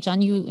same age?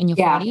 Aren't you in your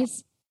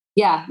 40s?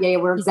 Yeah.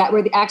 We're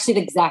actually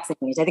the exact same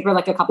age. I think we're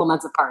like a couple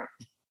months apart.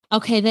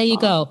 Okay, there you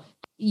go.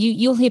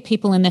 You'll hear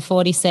people in their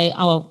 40s say,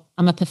 "Oh,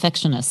 I'm a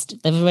perfectionist."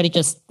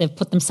 They've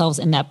put themselves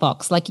in that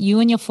box. Like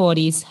you in your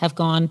 40s have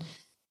gone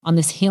on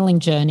this healing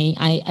journey.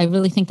 I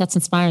really think that's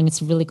inspiring.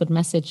 It's a really good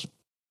message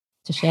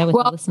to share with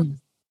the listeners.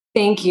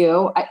 Thank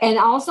you. And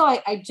also,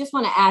 I just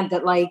want to add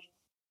that,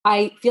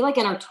 I feel like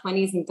in our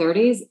 20s and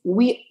 30s,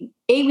 we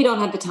don't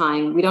have the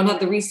time. We don't have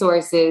the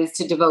resources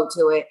to devote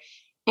to it.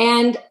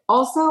 And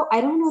also,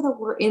 I don't know that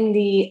we're in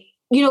the,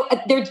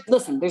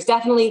 there's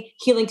definitely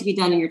healing to be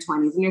done in your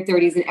 20s and your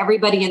 30s, and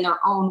everybody in their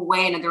own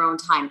way and in their own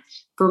time.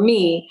 For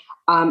me,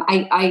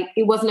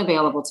 it wasn't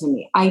available to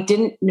me. I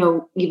didn't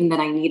know even that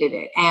I needed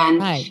it. And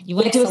right. You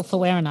weren't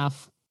self-aware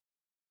enough.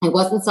 I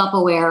wasn't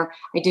self-aware.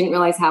 I didn't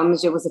realize how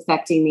much it was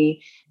affecting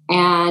me.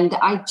 And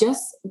I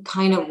just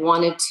kind of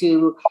wanted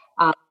to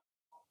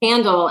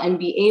handle and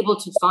be able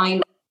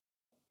to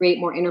create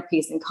more inner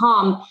peace and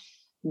calm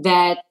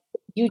that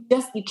you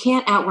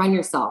can't outrun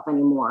yourself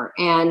anymore.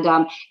 And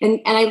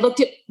I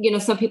looked at,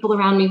 some people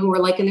around me who were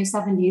like in their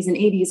 70s and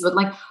 80s with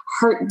like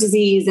heart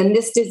disease and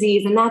this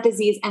disease and that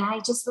disease. And I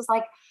just was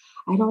like,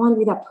 I don't want to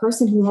be that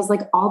person who has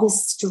like all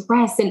this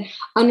stress and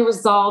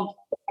unresolved.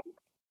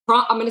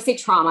 I'm going to say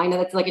trauma. I know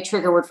that's like a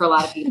trigger word for a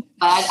lot of people,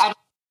 but I don't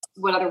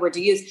know what other word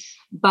to use.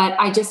 But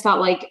I just felt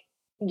like,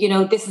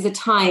 this is a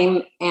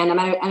time, and I'm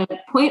at a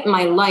point in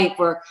my life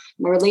where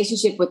my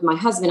relationship with my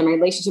husband and my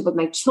relationship with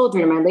my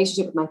children and my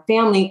relationship with my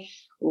family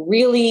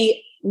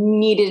really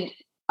needed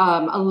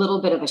a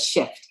little bit of a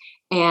shift.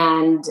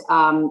 And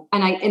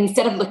I,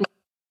 instead of looking,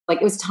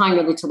 like, it was time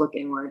really to look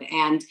inward.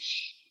 And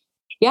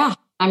yeah,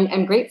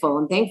 I'm grateful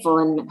and thankful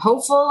and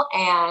hopeful.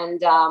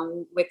 And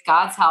with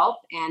God's help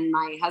and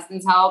my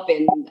husband's help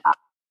and,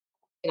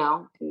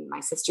 and my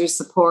sister's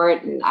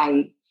support, and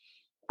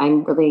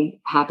I'm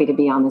really happy to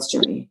be on this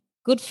journey.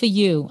 Good for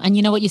you. And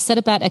you know what you said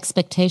about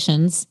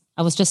expectations?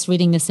 I was just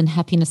reading this in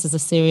Happiness is a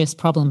Serious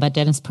Problem by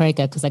Dennis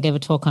Prager, because I gave a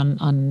talk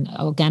on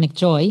organic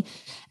joy.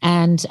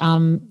 And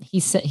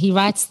he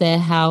writes there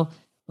how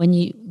when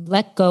you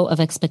let go of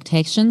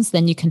expectations,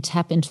 then you can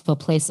tap into a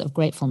place of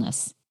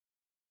gratefulness.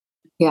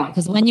 Yeah.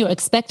 Because when you're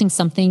expecting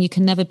something, you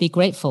can never be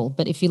grateful.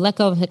 But if you let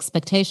go of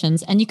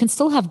expectations, and you can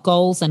still have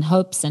goals and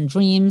hopes and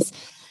dreams,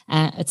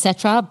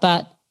 etc.,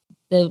 but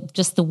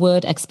just the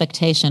word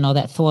expectation, or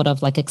that thought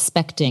of like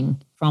expecting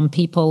from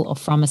people or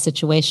from a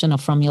situation or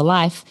from your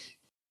life,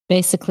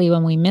 basically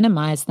when we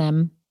minimize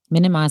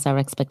our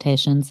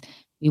expectations,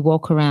 we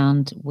walk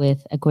around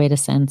with a greater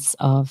sense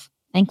of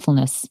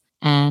thankfulness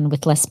and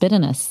with less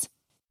bitterness.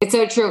 It's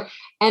so true.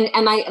 And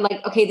I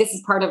like, okay, this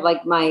is part of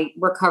like my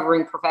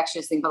recovering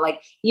perfectionist thing, but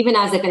like, even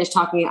as I finish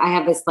talking, I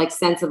have this like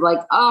sense of like,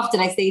 oh,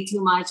 did I say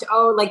too much?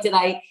 Oh, like, did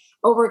I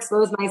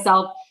overexpose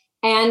myself?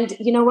 And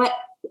you know what?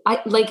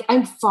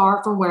 I'm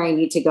far from where I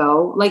need to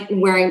go, like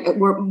where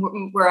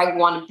I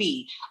want to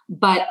be.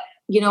 But,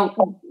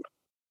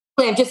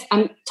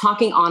 I'm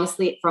talking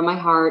honestly from my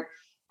heart,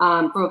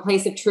 from a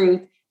place of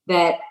truth,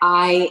 that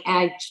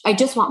I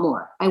just want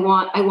more. I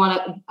want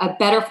a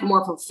better,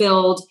 more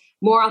fulfilled,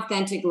 more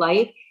authentic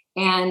life,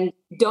 and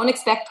don't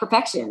expect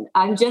perfection.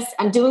 I'm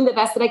doing the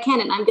best that I can,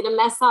 and I'm going to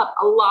mess up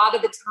a lot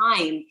of the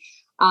time.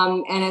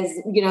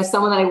 And as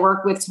someone that I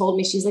work with told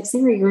me, she's like,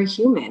 Sarah, you're a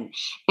human,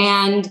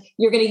 and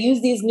you're going to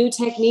use these new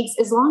techniques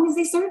as long as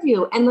they serve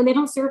you. And when they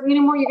don't serve you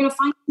anymore, you're going to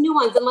find new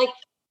ones. And like,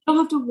 you don't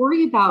have to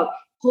worry about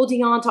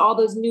holding on to all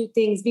those new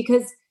things,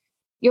 because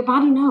your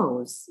body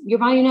knows,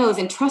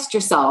 and trust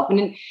yourself.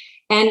 And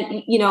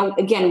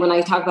again, when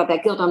I talk about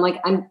that guilt, I'm like,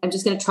 I'm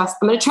just going to trust.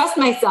 I'm going to trust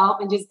myself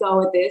and just go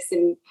with this.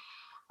 And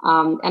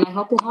I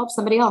hope it helps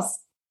somebody else.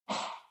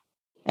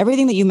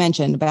 Everything that you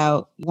mentioned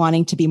about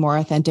wanting to be more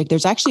authentic,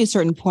 there's actually a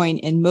certain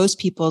point in most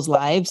people's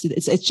lives.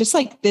 It's just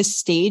like this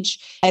stage.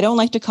 I don't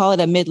like to call it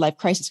a midlife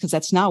crisis, because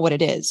that's not what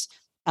it is.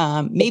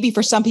 Maybe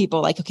for some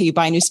people, like, okay, you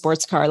buy a new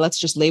sports car, let's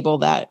just label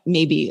that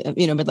maybe,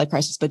 midlife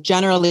crisis. But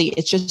generally,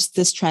 it's just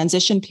this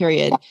transition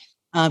period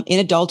in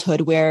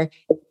adulthood where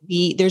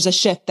there's a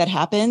shift that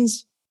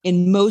happens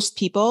in most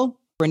people.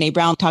 Brene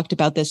Brown talked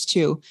about this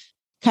too,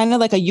 kind of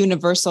like a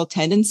universal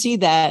tendency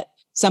that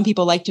some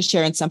people like to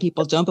share and some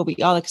people don't, but we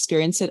all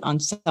experience it on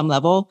some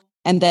level.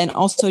 And then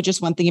also,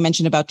 just one thing you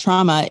mentioned about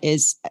trauma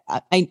is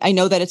I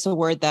know that it's a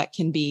word that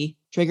can be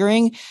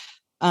triggering.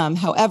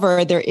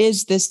 However, there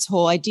is this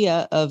whole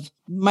idea of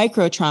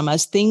micro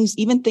traumas,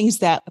 even things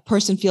that a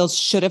person feels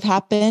should have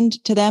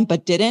happened to them,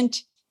 but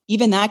didn't.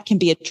 Even that can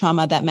be a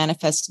trauma that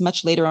manifests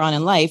much later on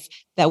in life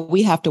that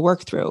we have to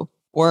work through,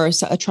 or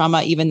a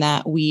trauma even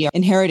that we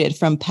inherited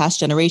from past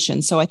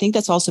generations. So I think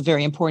that's also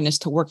very important, is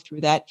to work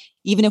through that,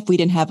 even if we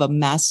didn't have a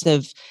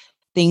massive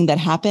thing that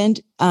happened.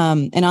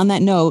 And on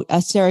that note,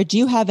 Sarah, do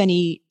you have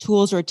any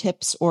tools or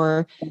tips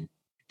or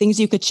things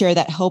you could share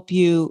that help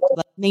you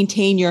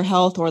maintain your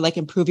health, or like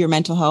improve your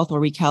mental health, or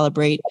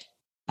recalibrate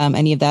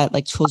any of that,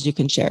 like tools you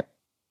can share?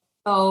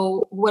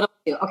 So what do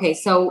I do? Okay.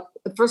 So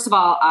first of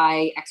all,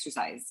 I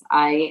exercise.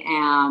 I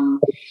am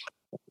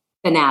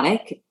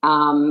fanatic.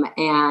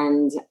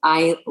 And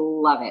I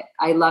love it.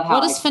 I love how.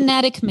 What does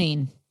fanatic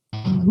mean?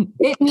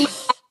 It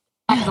means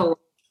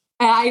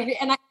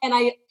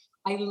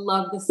I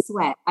love the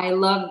sweat. I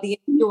love the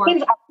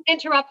endurance. I'll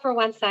interrupt for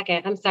 1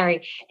 second. I'm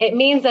sorry. It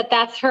means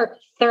that's her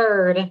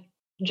third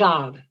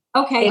job.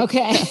 Okay.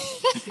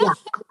 Yeah.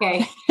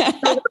 Okay.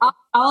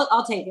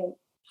 I'll take it.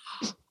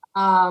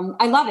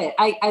 I love it.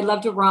 I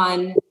love to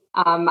run.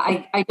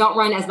 I don't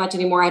run as much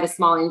anymore. I had a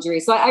small injury.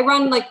 So I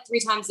run like 3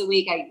 times a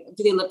week. I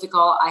do the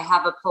elliptical. I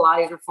have a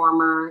Pilates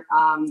reformer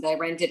that I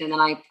rented and then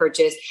I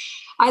purchased.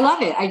 I love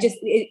it.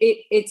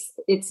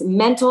 It's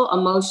mental,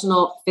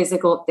 emotional,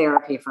 physical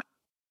therapy for me.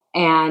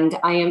 And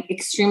I am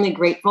extremely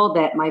grateful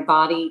that my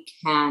body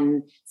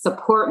can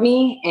support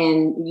me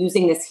in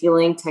using this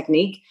healing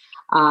technique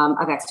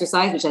of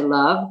exercise, which I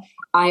love.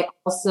 I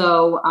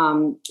also,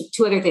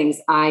 two other things.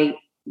 I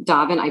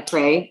daven, I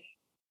pray,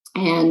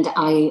 and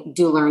I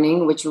do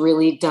learning, which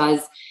really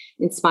does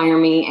inspire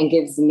me and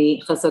gives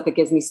me chesed, that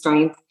gives me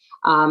strength,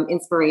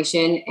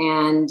 inspiration.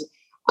 And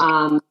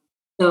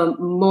the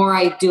more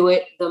I do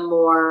it, the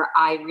more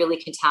I really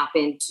can tap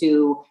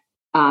into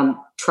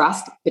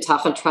trust,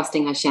 bitachon,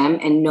 trusting Hashem,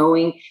 and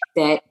knowing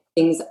that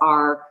things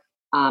are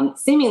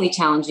seemingly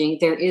challenging.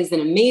 There is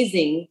an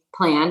amazing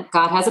plan.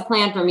 God has a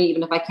plan for me,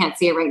 even if I can't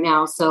see it right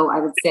now. So I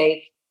would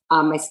say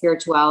my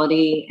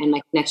spirituality and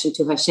my connection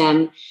to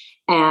Hashem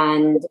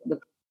and the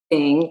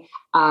thing,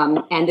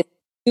 and it's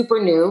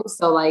super new.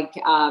 So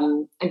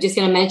I'm just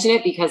going to mention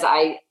it because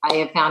I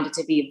have found it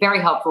to be very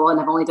helpful, and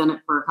I've only done it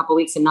for a couple of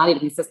weeks and not even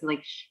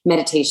consistently.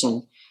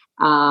 Meditation,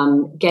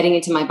 getting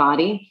into my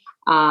body,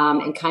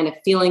 and kind of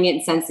feeling it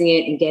and sensing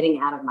it and getting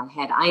out of my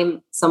head.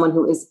 I'm someone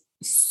who is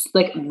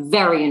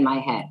very in my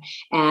head,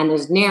 and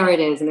there's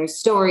narratives and there's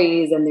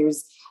stories and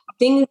there's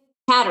things,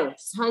 chatter,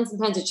 tons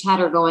and tons of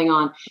chatter going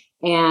on.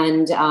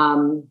 And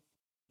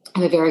I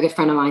have a very good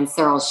friend of mine,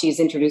 Cyril. She's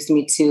introduced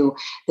me to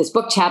this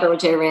book, Chatter,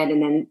 which I read,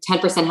 and then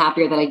 10%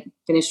 Happier that I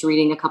finished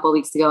reading a couple of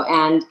weeks ago.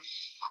 And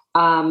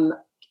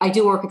I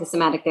do work with a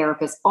somatic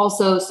therapist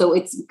also. So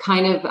it's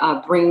kind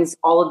of brings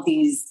all of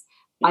these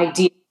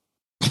ideas,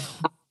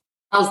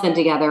 tells them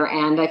together.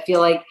 And I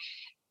feel like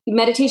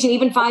meditation,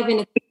 even 5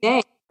 minutes a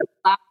day,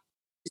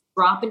 just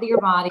drop into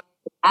your body,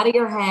 out of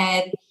your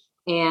head,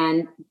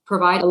 and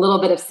provide a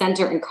little bit of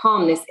center and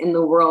calmness in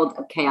the world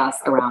of chaos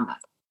around us.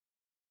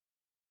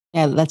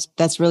 Yeah,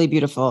 that's really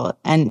beautiful.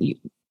 And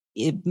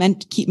it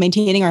meant keep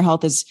maintaining our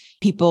health as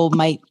people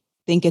might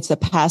think it's a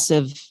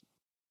passive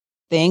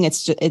thing.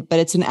 But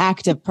it's an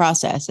active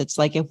process. It's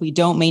like if we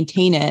don't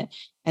maintain it,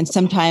 and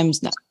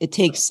sometimes it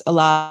takes a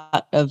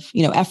lot of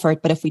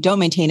effort, but if we don't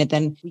maintain it,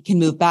 then we can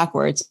move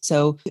backwards.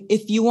 So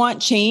if you want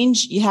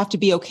change, you have to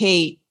be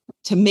okay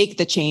to make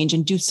the change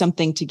and do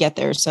something to get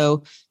there.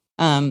 So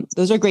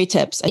those are great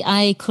tips.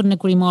 I couldn't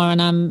agree more.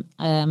 And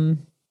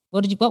I'm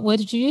what word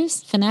did you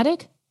use?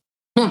 Fanatic?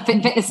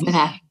 Fitness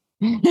fanatic.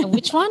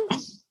 Which one?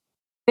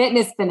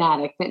 Fitness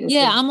fanatic.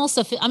 I'm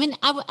also.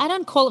 I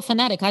don't call it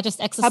fanatic. I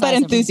just exercise. How about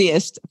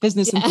enthusiast?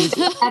 Business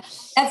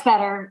enthusiast. That's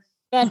better.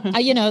 But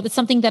that's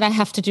something that I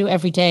have to do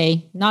every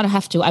day. Not I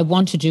have to. I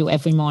want to do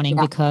every morning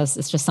because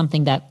it's just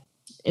something that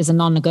is a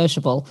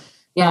non-negotiable.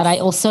 Yes. But I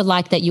also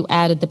like that you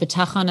added the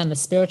bitachon and the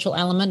spiritual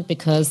element,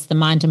 because the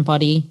mind and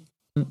body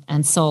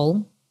and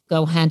soul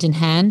go hand in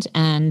hand.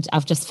 And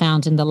I've just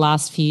found in the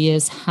last few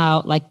years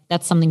how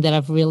that's something that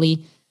I've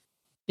really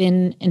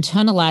been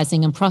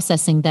internalizing and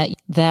processing,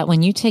 that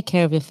when you take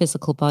care of your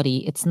physical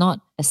body, it's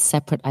not a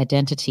separate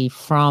identity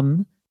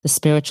from the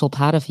spiritual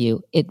part of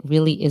you. It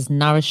really is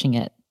nourishing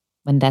it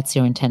when that's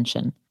your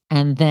intention.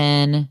 And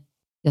then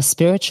your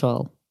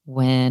spiritual,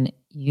 when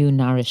you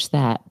nourish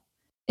that,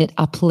 it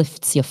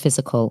uplifts your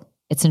physical.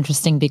 It's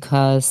interesting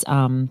because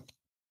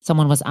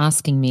someone was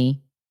asking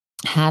me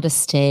how to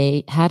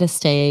stay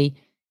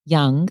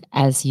young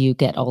as you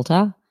get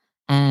older.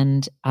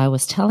 And I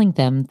was telling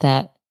them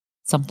that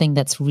something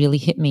that's really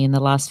hit me in the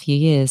last few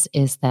years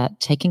is that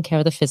taking care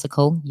of the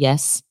physical,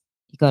 yes,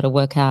 you got to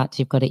work out,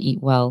 you've got to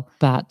eat well,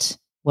 but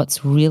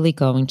what's really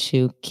going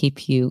to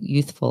keep you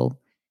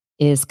youthful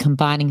is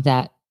combining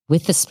that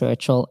with the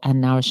spiritual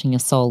and nourishing your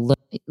soul,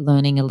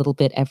 learning a little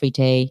bit every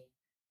day,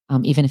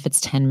 even if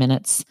it's 10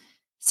 minutes,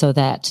 so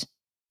that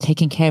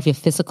taking care of your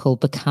physical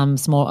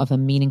becomes more of a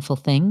meaningful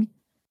thing,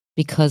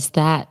 because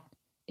that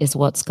is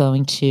what's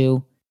going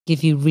to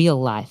give you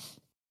real life,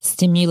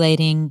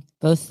 stimulating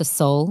both the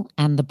soul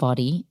and the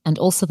body, and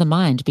also the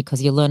mind,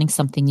 because you're learning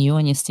something new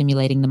and you're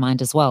stimulating the mind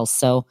as well.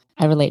 So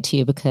I relate to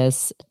you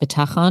because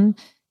bitachon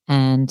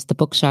and the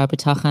book Shar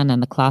Bitachon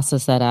and the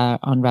classes that are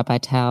on Rabbi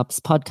Taub's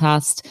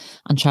podcast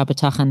on Shar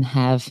Bitachon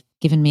have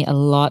given me a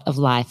lot of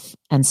life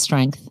and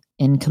strength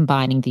in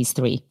combining these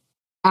three.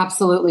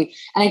 Absolutely.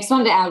 And I just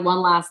wanted to add one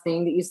last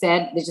thing that you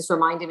said that just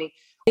reminded me.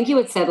 I think you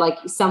had said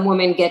some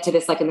women get to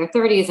this in their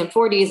 30s and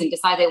 40s and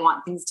decide they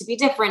want things to be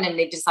different and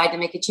they decide to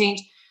make a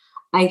change.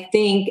 I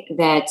think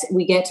that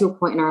we get to a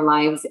point in our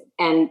lives,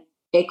 and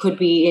it could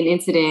be an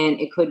incident,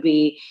 it could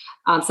be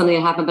something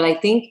that happened. But I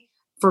think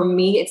for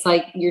me, it's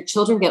your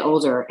children get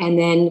older and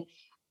then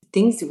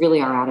things really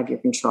are out of your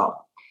control.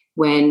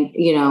 When,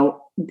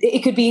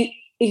 it could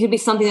be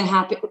something that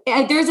happened.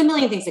 There's a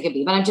million things it could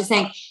be, but I'm just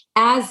saying,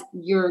 as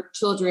your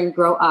children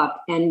grow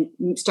up and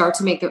start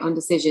to make their own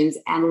decisions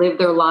and live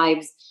their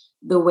lives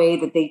the way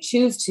that they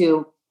choose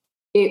to,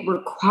 it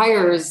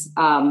requires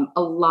a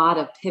lot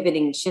of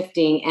pivoting and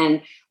shifting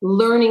and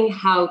learning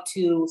how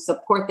to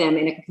support them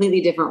in a completely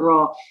different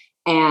role.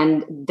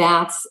 And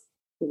that's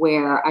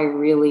where I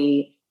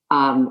really,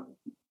 I'm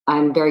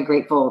very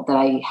grateful that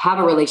I have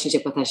a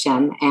relationship with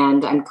Hashem,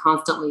 and I'm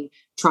constantly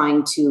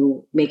trying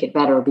to make it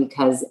better,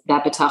 because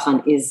that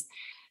bitachon is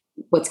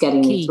what's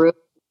getting me through.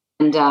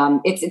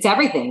 And it's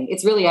everything.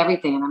 It's really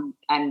everything.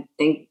 And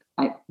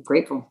I'm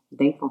grateful,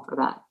 thankful for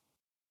that.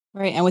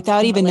 Right. And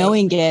without even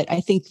knowing it,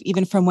 I think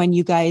even from when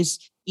you guys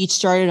each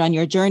started on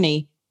your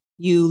journey,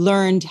 you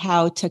learned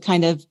how to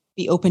kind of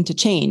be open to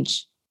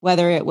change,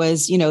 whether it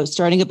was,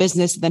 starting a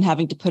business and then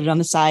having to put it on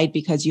the side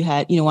because you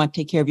had, want to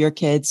take care of your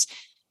kids.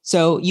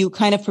 So you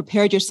kind of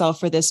prepared yourself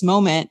for this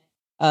moment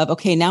of,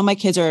 okay, now my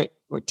kids are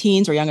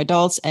teens or young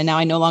adults, and now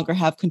I no longer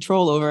have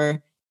control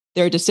over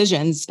their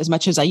decisions as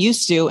much as I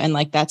used to. And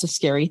like, that's a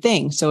scary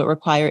thing. So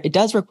it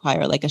does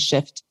require like a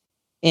shift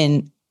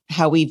in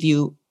how we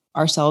view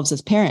ourselves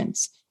as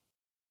parents.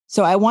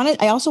 So I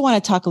also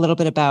want to talk a little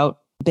bit about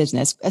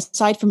business.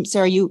 Aside from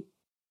Sarah,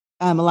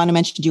 Alana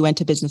mentioned you went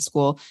to business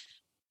school,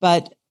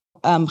 but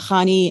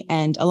Hani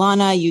and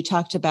Alana, you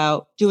talked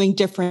about doing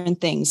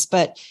different things,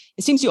 but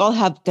it seems you all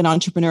have an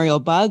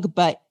entrepreneurial bug,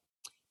 but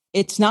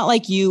it's not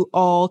like you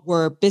all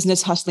were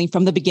business hustling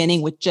from the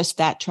beginning with just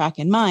that track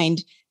in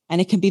mind. And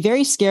it can be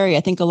very scary.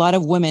 I think a lot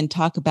of women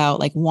talk about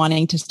like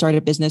wanting to start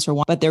a business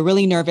but they're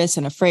really nervous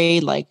and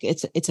afraid. Like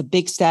it's a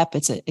big step.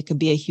 It could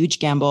be a huge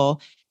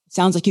gamble. It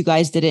sounds like you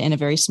guys did it in a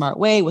very smart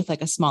way with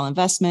like a small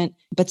investment,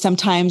 but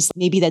sometimes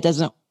maybe that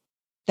doesn't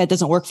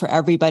work for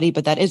everybody,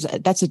 but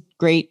that's a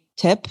great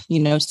tip,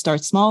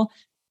 start small.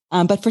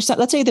 But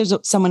let's say there's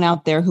someone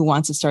out there who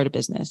wants to start a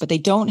business, but they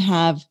don't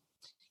have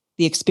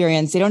the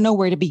experience. They don't know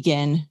where to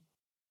begin.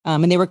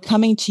 And they were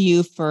coming to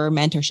you for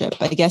mentorship.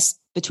 I guess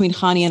between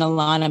Hani and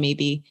Alana,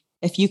 maybe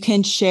if you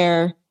can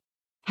share,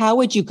 how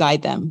would you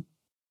guide them?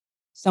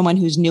 Someone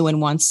who's new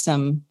and wants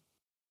some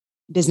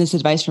business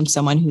advice from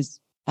someone who's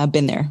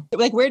been there.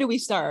 Like, where do we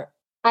start?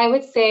 I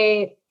would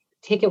say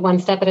take it one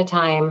step at a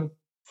time.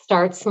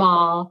 Start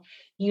small.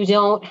 You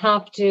don't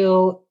have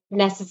to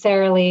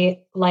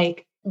necessarily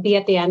like be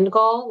at the end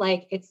goal.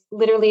 Like it's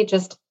literally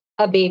just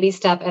a baby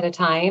step at a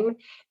time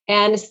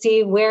and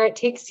see where it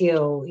takes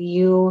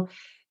you.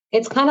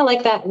 It's kind of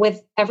like that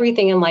with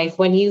everything in life.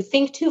 When you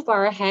think too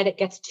far ahead, it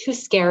gets too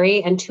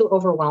scary and too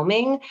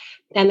overwhelming.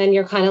 And then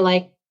you're kind of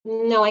like,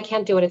 no, I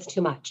can't do it. It's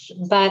too much.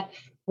 But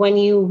when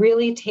you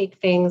really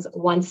take things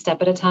one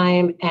step at a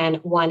time and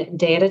one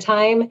day at a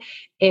time,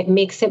 it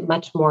makes it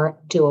much more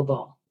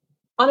doable.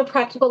 On a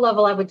practical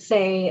level, I would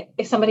say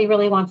if somebody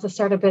really wants to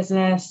start a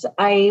business,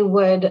 I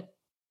would,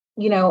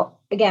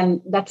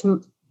 again, that's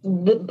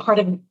the part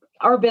of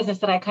our business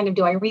that I kind of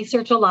do. I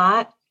research a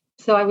lot.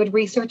 So I would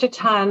research a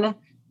ton.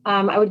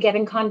 I would get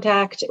in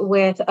contact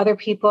with other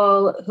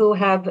people who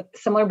have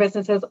similar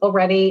businesses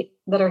already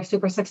that are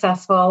super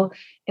successful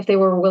if they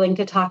were willing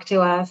to talk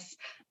to us.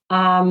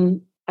 I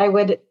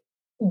would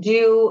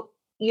do,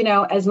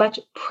 as much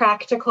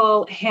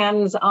practical,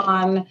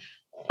 hands-on,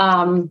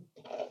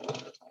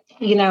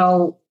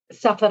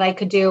 stuff that I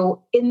could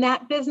do in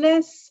that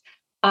business.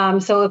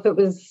 So if it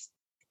was,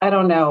 I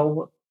don't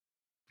know,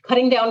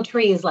 cutting down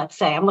trees, let's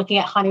say, I'm looking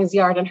at Hani's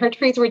yard and her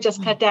trees were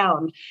just cut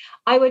down.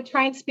 I would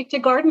try and speak to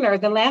gardeners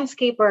and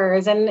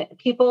landscapers and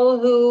people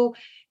who,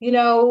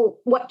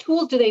 what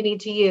tools do they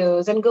need to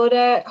use, and go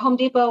to Home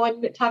Depot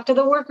and talk to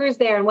the workers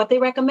there and what they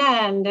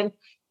recommend. And,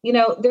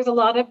 there's a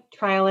lot of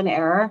trial and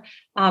error.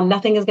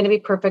 Nothing is going to be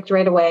perfect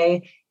right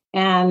away.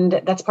 And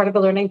that's part of the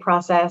learning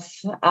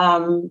process.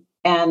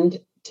 And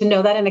to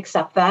know that and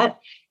accept that.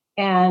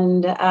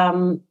 And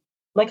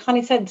like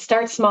Hani said,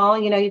 start small.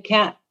 You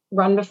can't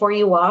run before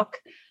you walk.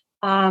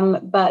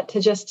 But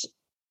to just,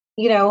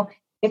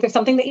 if there's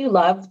something that you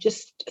love,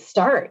 just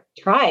start,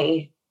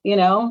 try,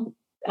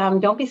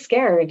 don't be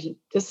scared.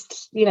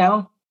 Just,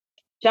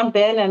 jump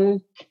in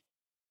and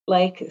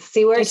like,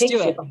 see where it takes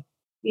you.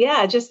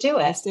 Yeah, just do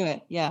it. Just do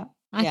it. Yeah.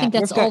 I think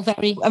that's all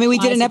very. I mean, we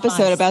did an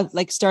episode about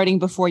like starting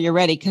before you're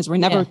ready, because we're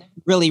never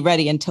really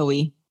ready until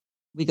we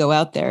go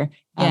out there.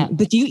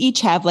 But do you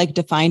each have like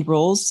defined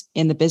roles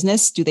in the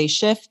business? Do they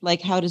shift?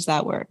 Like, how does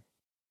that work?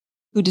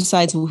 Who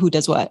decides who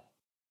does what?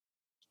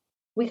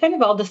 We kind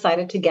of all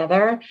decided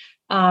together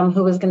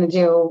who was going to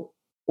do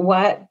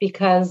what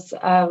because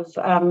of,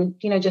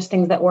 just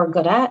things that we're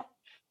good at.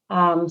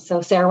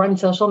 So Sarah runs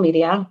social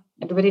media.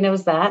 Everybody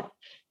knows that.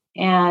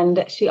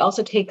 And she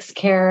also takes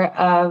care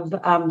of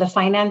the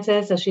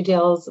finances. So she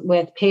deals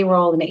with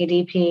payroll and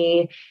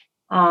ADP,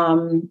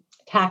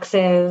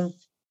 taxes,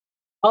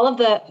 all of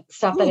the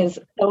stuff that is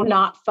so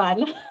not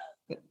fun.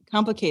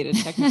 Complicated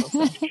technical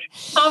stuff.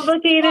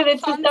 Complicated.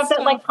 It's the stuff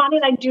that like Connie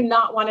and I do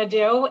not want to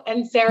do.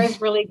 And Sarah's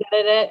really good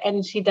at it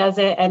and she does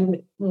it.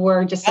 And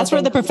we're just... That's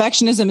where the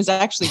perfectionism is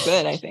actually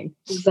good, I think.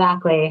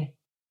 Exactly.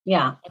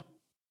 Yeah.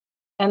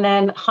 And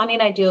then Hani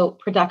and I do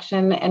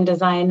production and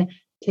design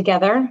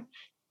together.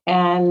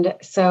 And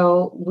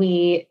so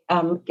we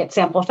get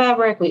sample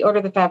fabric, we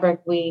order the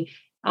fabric, we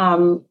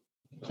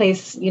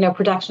place,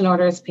 production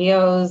orders,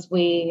 POs,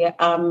 we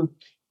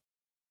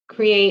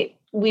create.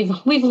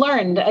 We've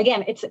learned,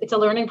 again, it's a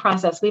learning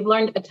process. We've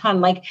learned a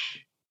ton. Like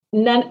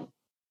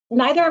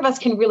neither of us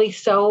can really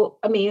sew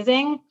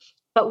amazing,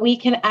 but we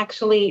can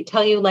actually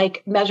tell you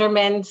like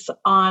measurements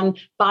on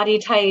body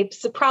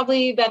types,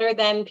 probably better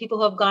than people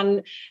who have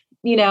gone,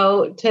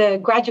 to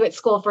graduate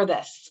school for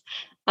this.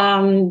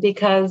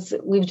 Because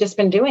we've just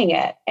been doing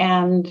it.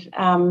 And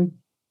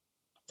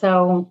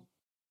so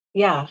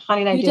Yeah,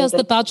 Hani and I Who does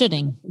the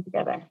budgeting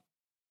together.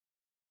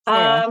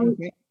 Sarah,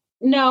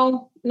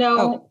 No,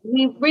 Oh.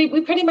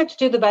 we pretty much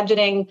do the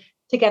budgeting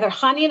together.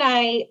 Hani and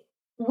I,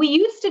 we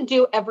used to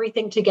do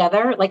everything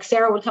together. Like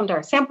Sarah would come to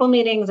our sample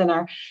meetings and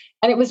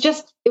it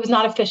was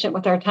not efficient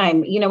with our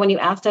time. You know, when you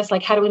asked us,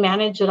 like, how do we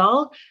manage it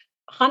all?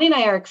 Hani and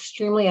I are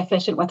extremely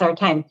efficient with our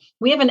time.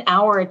 We have an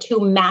hour or two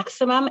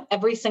maximum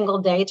every single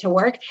day to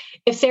work.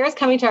 If Sarah's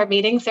coming to our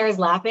meeting, Sarah's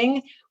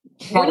laughing.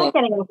 We're not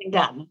getting anything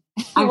done.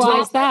 Why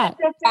is that?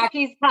 That's where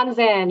piece comes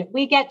in.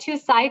 We get too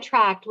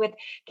sidetracked with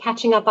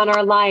catching up on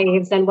our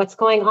lives and what's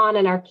going on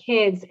in our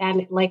kids,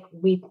 and like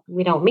we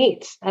don't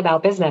meet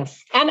about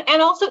business. And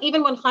also,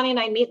 even when Hani and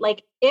I meet,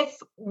 like if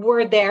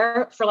we're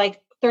there for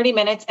like 30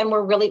 minutes and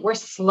we're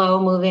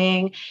slow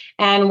moving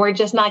and we're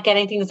just not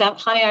getting things done,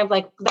 Hani and I'm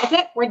like, that's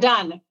it, we're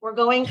done. We're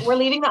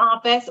leaving the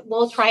office.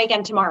 We'll try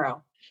again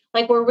tomorrow.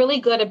 Like we're really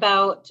good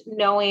about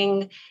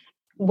knowing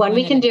when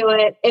we can do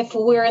it, if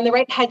we're in the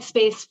right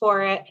headspace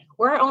for it.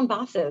 We're our own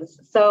bosses.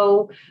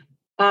 So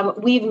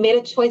we've made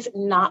a choice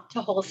not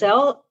to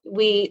wholesale.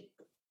 We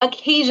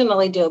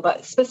occasionally do,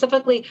 but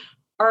specifically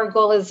our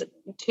goal is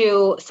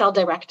to sell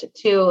direct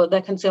to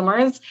the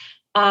consumers.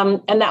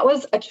 And that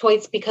was a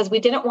choice because we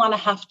didn't want to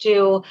have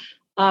to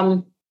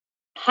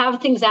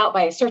have things out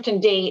by a certain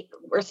date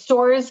where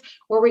stores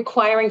were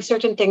requiring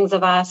certain things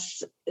of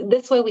us.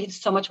 This way we have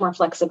so much more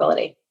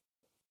flexibility.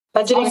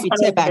 Budgeting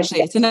tip,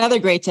 actually, it's another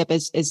great tip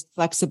is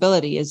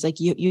flexibility. Is like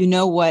you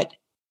know what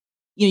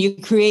you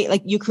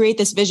create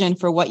this vision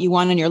for what you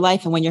want in your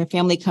life, and when your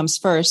family comes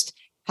first,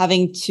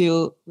 having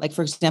to, like,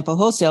 for example,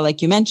 wholesale,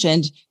 like you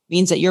mentioned,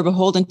 means that you're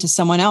beholden to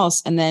someone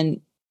else, and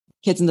then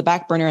kids in the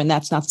back burner, and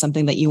that's not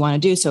something that you want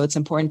to do. So it's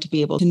important to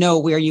be able to know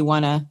where you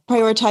want to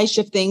prioritize,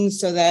 shift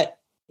things, so that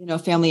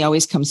family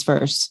always comes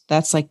first.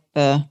 That's like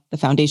the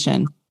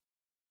foundation.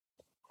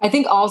 I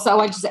think also I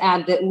want to just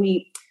add that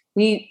we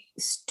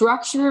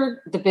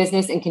structure the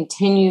business and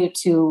continue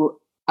to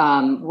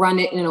run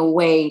it in a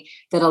way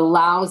that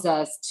allows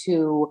us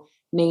to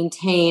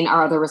maintain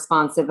our other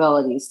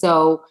responsibilities.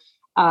 So,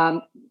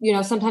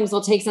 sometimes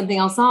we'll take something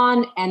else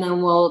on and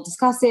then we'll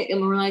discuss it and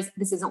we'll realize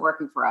this isn't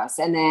working for us.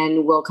 And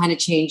then we'll kind of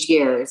change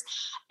gears.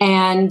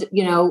 And,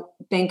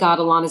 thank God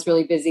Alana's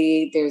really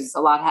busy. There's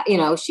a lot,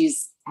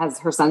 has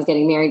her son's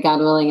getting married, God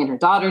willing, and her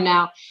daughter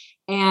now.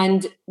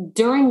 And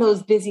during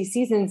those busy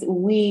seasons,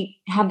 we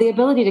have the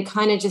ability to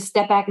kind of just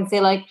step back and say,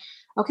 like,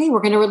 okay,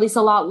 we're going to release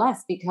a lot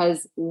less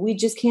because we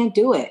just can't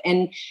do it.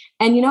 And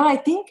I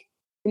think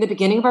in the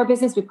beginning of our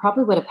business, we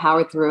probably would have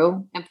powered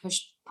through and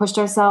pushed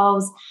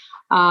ourselves.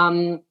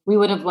 We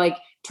would have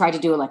tried to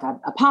do like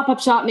a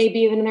pop-up shop, maybe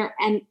even in there.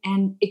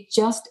 And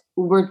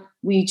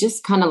we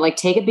just kind of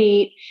take a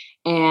beat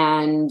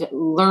and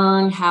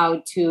learn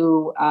how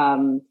to,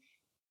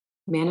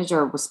 manage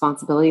our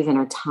responsibilities and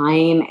our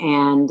time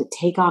and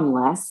take on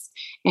less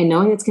and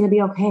knowing it's going to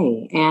be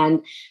okay.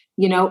 And,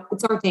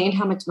 it's ordained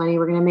how much money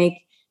we're going to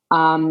make.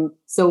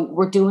 So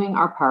we're doing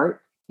our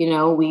part,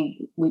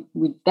 we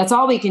that's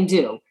all we can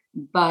do,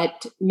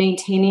 but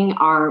maintaining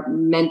our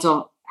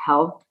mental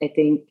health, I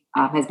think,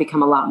 has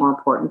become a lot more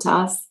important to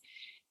us.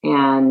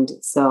 And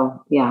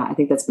so, yeah, I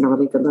think that's been a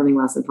really good learning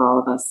lesson for all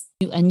of us.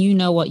 And you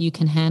know what you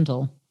can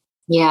handle.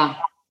 Yeah.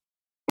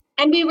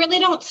 And we really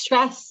don't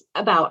stress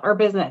about our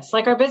business.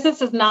 Like our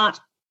business is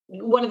not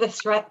one of the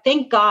stress.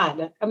 Thank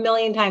God a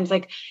million times.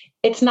 Like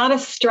it's not a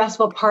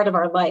stressful part of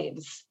our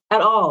lives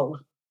at all.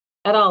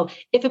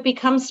 If it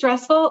becomes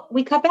stressful,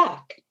 we cut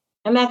back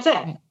and that's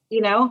it.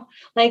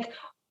 Like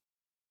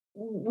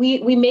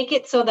we make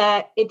it so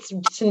that it's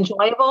just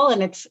enjoyable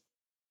and it's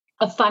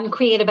a fun,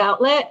 creative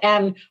outlet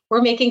and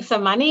we're making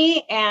some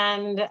money.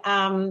 And,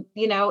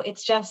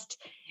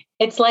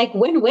 it's like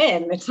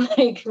win-win. It's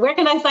like, where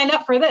can I sign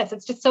up for this?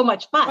 It's just so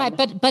much fun.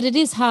 Right. But it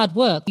is hard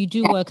work. You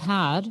do work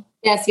hard.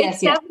 Yes.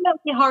 It's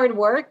definitely hard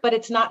work, but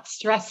it's not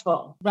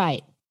stressful.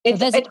 Right.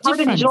 It's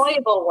hard,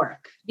 enjoyable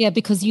work. Yeah,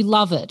 because you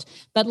love it.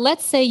 But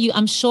let's say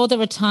I'm sure there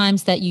are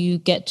times that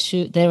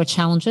there are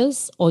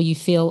challenges or you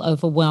feel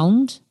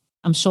overwhelmed.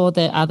 I'm sure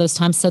there are those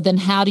times. So then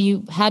how do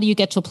you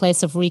get to a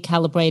place of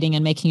recalibrating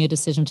and making a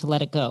decision to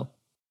let it go?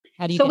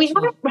 So we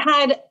haven't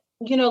had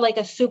like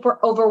a super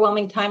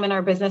overwhelming time in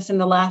our business in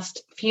the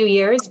last few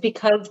years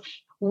because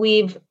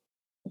we've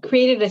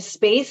created a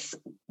space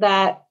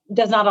that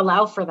does not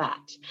allow for that.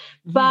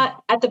 Mm-hmm. But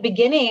at the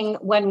beginning,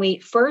 when we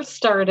first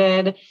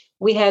started,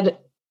 we had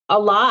a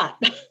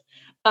lot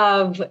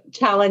of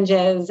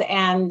challenges.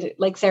 And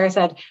like Sarah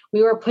said,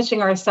 we were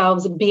pushing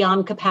ourselves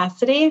beyond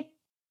capacity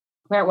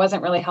where it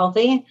wasn't really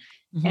healthy.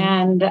 Mm-hmm.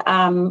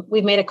 And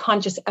we've made a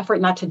conscious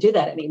effort not to do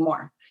that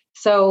anymore.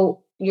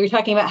 So you're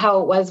talking about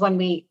how it was when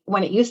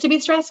it used to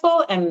be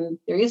stressful and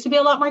there used to be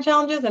a lot more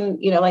challenges and,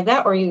 like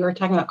that, or you were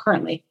talking about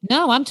currently?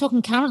 No, I'm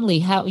talking currently.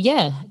 How,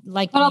 yeah.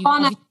 Like, but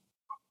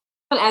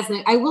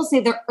I will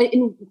say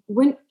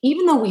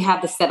even though we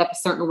have this set up a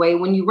certain way,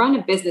 when you run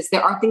a business,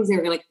 there are things that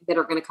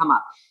are going to come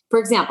up. For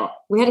example,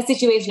 we had a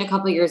situation a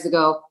couple of years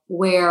ago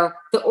where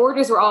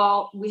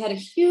we had a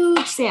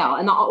huge sale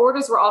and the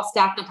orders were all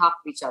stacked on top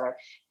of each other.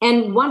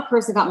 And one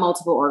person got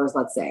multiple orders,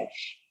 let's say.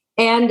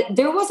 And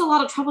there was a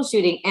lot of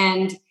troubleshooting,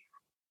 and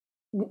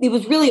it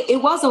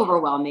was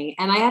overwhelming.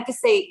 And I have to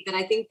say that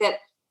I think that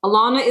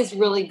Alana is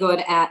really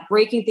good at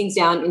breaking things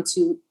down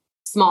into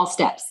small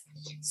steps.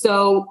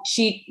 So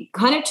she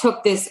kind of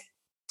took this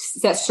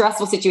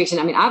stressful situation.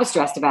 I mean, I was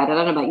stressed about it. I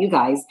don't know about you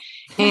guys.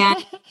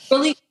 And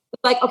really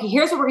like, okay,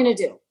 here's what we're going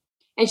to do.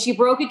 And she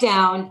broke it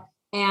down,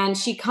 and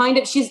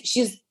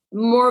she's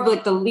more of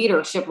like the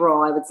leadership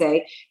role, I would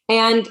say.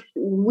 And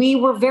we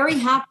were very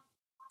happy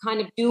to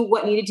kind of do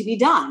what needed to be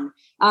done.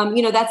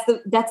 That's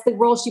the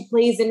role she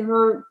plays in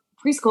her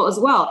preschool as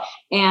well.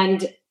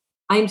 And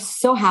I'm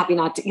so happy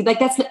not to, like,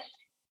 that's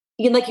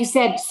like you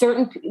said,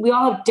 we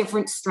all have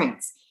different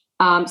strengths.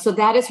 So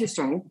that is her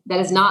strength. That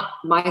is not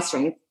my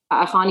strength.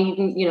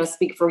 Hani, you can,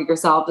 speak for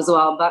yourself as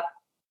well. But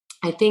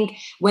I think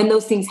when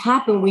those things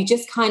happen, we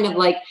just kind of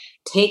like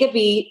take a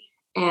beat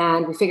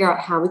and we figure out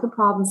how we can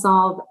problem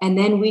solve. And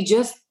then we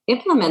just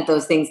implement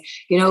those things.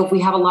 If we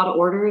have a lot of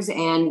orders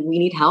and we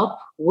need help,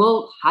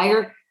 we'll pay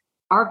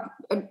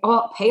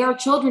our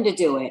children to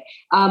do it.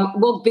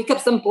 We'll pick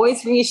up some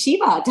boys from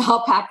yeshiva to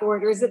help pack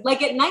orders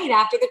like at night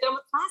after they're done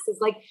with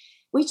classes. Like,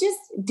 we just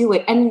do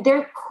it. And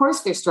of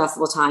course there's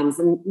stressful times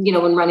and,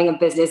 when running a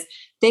business,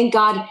 thank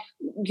God,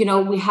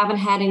 we haven't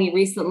had any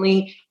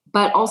recently,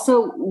 but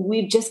also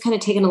we've just kind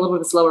of taken a little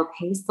bit of a slower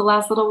pace the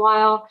last little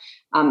while.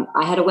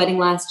 I had a wedding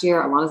last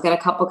year. Alana's got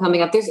a couple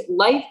coming up.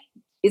 Life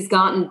has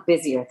gotten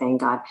busier, thank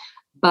God.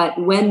 But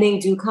when they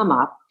do come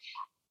up,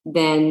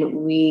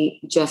 then we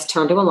just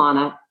turn to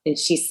Alana and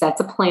she sets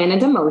a plan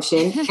into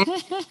motion.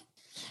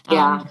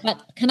 Yeah.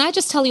 But can I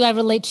just tell you, I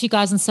relate to you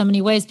guys in so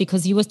many ways,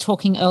 because you were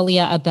talking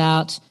earlier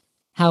about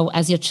how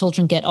as your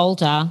children get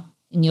older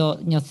in your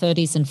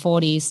 30s and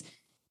 40s,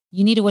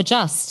 you need to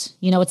adjust.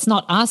 It's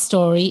not our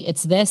story,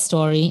 it's their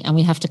story. And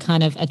we have to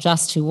kind of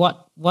adjust to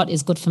what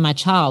is good for my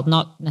child,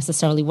 not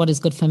necessarily what is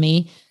good for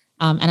me.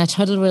 And I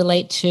totally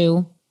relate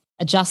to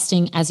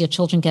adjusting as your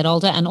children get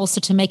older, and also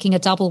to making a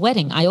double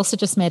wedding. I also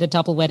just made a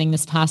double wedding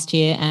this past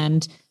year,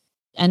 and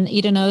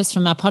Ida knows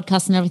from our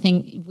podcast and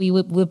everything,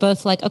 we're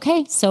both like,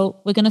 okay,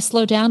 so we're going to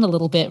slow down a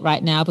little bit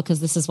right now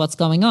because this is what's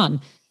going on.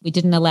 We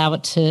didn't allow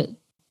it to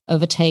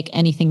overtake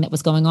anything that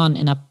was going on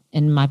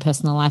in my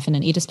personal life and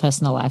in Ida's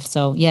personal life.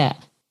 So yeah,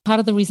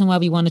 part of the reason why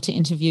we wanted to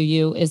interview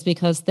you is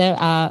because there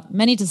are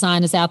many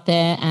designers out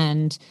there,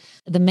 and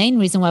the main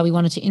reason why we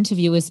wanted to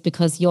interview is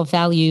because your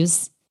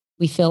values,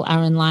 we feel,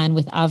 are in line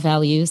with our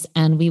values,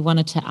 and we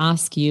wanted to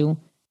ask you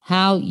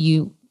how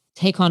you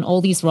take on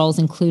all these roles,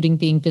 including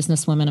being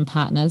businesswomen and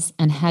partners,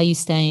 and how you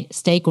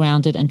stay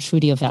grounded and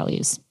true to your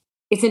values.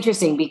 It's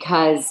interesting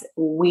because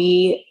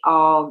we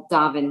all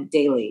daven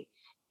daily,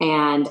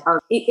 and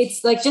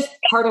it's like just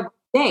part of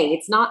the day.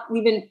 It's not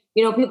even,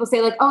 people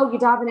say like, oh, you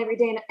daven every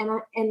day.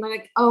 And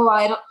like,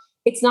 oh,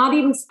 it's not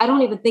even, I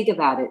don't even think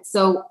about it.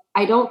 So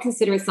I don't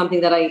consider it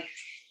something that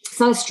it's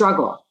not a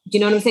struggle. Do you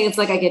know what I'm saying? It's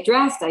like I get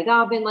dressed, I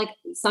daven, like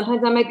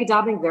sometimes I might be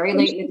davening very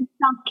late.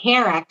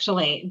 Self-care,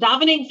 actually.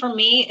 Davening for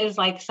me is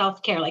like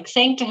self-care, like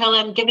saying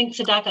Tehillim, giving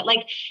tzedakah.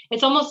 Like,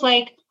 it's almost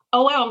like,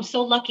 oh, wow, I'm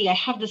so lucky. I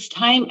have this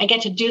time. I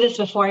get to do this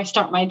before I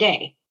start my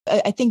day.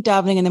 I think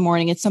davening in the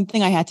morning, it's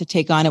something I had to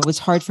take on. It was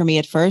hard for me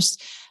at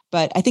first,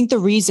 but I think the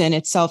reason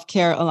it's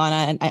self-care,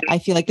 Alana, and I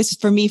feel like this is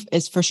for me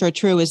is for sure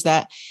true, is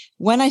that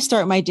when I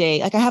start my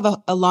day, like I have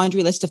a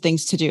laundry list of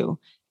things to do.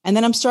 And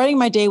then I'm starting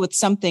my day with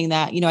something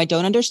that, I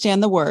don't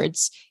understand the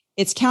words.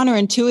 It's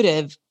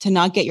counterintuitive to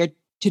not get your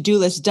to-do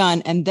list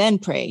done and then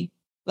pray.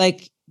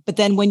 But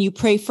then when you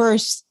pray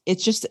first,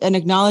 it's just an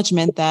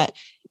acknowledgement that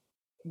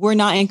we're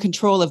not in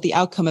control of the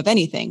outcome of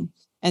anything.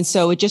 And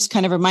so it just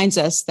kind of reminds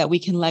us that we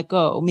can let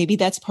go. Maybe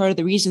that's part of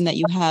the reason that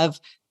you have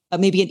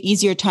maybe an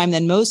easier time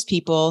than most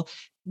people,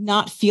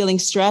 not feeling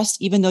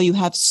stressed, even though you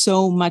have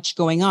so much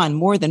going on,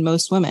 more than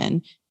most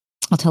women.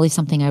 I'll tell you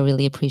something I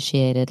really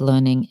appreciated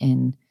learning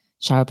in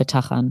Shara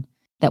B'Tachan,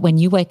 that when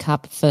you wake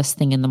up first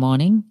thing in the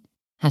morning,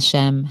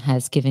 Hashem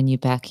has given you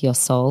back your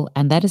soul.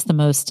 And that is the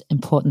most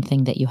important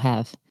thing that you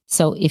have.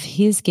 So if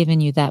he's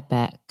given you that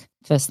back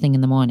first thing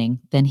in the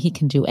morning, then he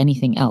can do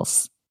anything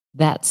else.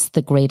 That's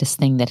the greatest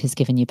thing that he's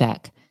given you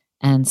back.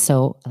 And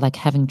so like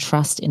having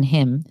trust in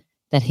him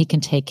that he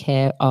can take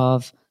care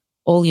of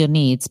all your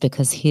needs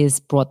because he's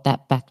brought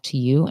that back to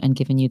you and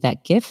given you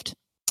that gift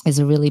is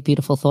a really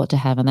beautiful thought to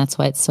have. And that's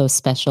why it's so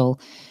special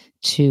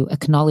to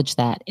acknowledge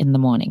that in the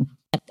morning.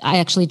 I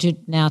actually do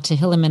now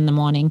Tehillim in the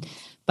morning,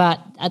 but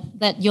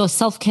that your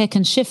self-care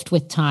can shift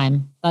with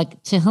time.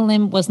 Like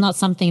Tehillim was not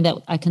something that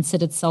I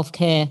considered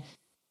self-care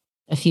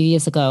a few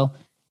years ago.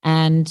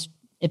 And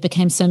it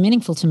became so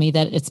meaningful to me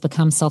that it's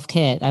become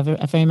self-care. I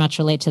very much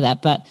relate to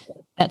that, but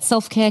that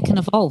self-care can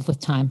evolve with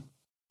time.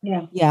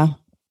 Yeah.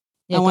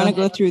 I want to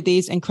go through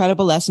these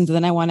incredible lessons. And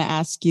then I want to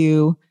ask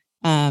you,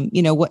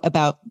 what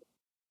about,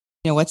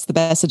 what's the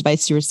best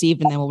advice you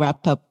received? And then we'll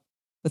wrap up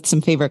with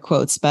some favorite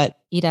quotes. But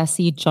Ida, I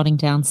see you jotting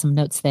down some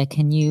notes there.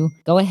 Can you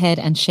go ahead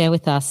and share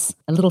with us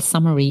a little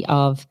summary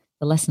of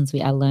the lessons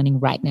we are learning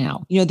right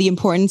now? The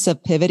importance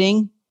of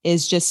pivoting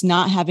is just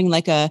not having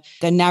like a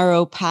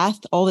narrow path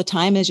all the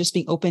time, is just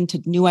being open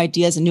to new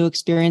ideas and new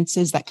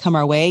experiences that come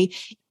our way.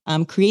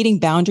 Creating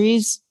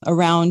boundaries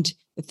around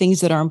the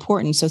things that are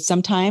important. So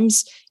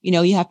sometimes,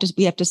 we have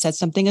to set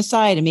something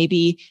aside and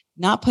maybe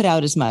not put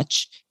out as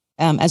much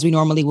as we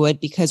normally would,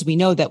 because we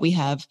know that we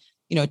have,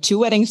 2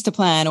 weddings to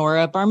plan, or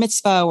a bar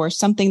mitzvah, or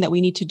something that we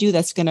need to do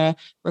that's going to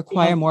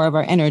require more of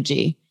our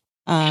energy.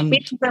 We have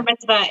bar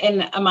mitzvah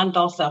in a month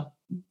also.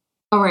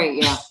 Oh, right.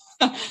 Yeah.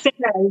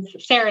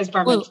 Sarah's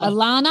bar mitzvah.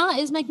 Alana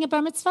is making a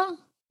bar mitzvah?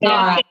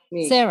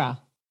 Sarah.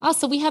 Oh,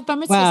 so we have bar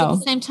mitzvahs at the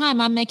same time.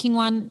 I'm making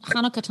one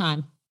Hanukkah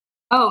time.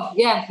 Oh,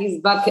 yeah.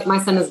 My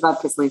son is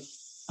baptized.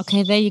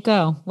 Okay, there you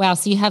go. Wow.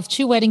 So you have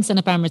 2 weddings and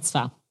a bar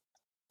mitzvah.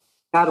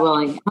 God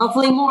willing.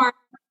 Hopefully more.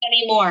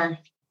 Any more.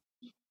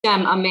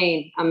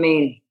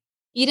 Amen.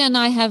 Ida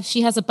and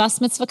she has a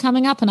bas mitzvah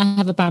coming up, and I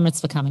have a bar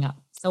mitzvah coming up.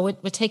 So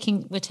we're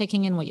taking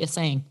in what you're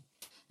saying.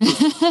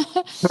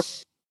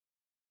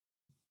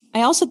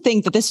 I also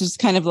think that this is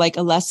kind of like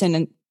a lesson,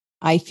 and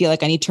I feel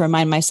like I need to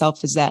remind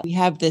myself, is that we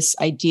have this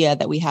idea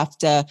that we have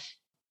to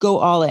go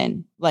all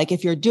in. Like,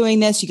 if you're doing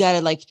this, you got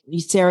to, like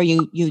Sarah,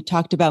 you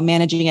talked about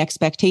managing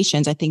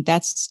expectations. I think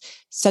that's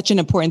such an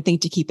important thing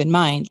to keep in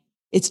mind.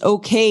 It's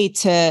okay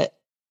to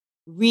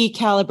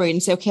recalibrate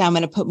and say, okay, I'm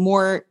going to put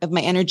more of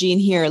my energy in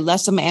here,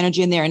 less of my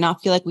energy in there, and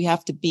not feel like we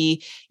have to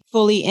be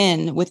fully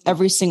in with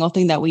every single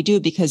thing that we do,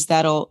 because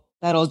that'll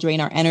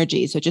drain our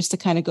energy. So just to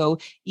kind of go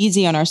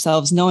easy on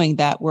ourselves, knowing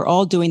that we're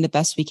all doing the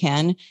best we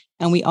can,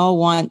 and we all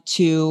want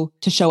to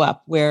show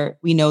up where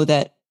we know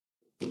that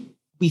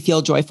we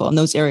feel joyful in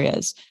those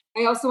areas.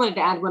 I also wanted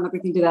to add one other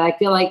thing to that. I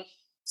feel like,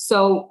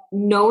 so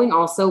knowing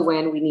also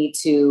when we need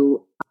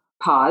to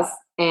pause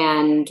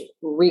and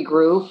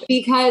regroup,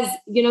 because,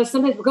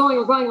 sometimes we're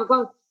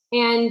going.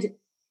 And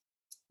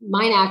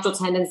my natural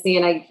tendency,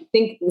 and I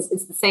think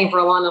it's the same for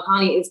Alana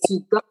and Hani, is to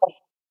go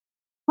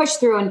push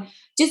through and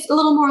just a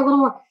little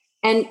more.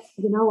 And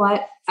you know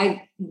what?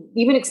 I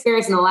even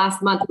experienced in the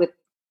last month with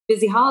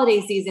busy holiday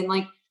season,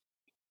 like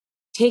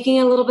taking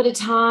a little bit of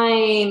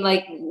time,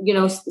 like,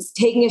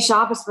 taking a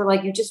Shabbos for,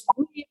 like, you just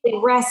really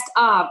rest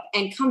up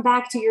and come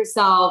back to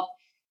yourself,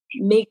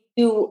 make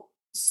you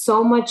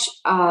so much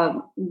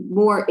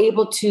more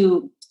able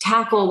to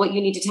tackle what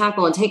you need to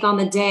tackle and take on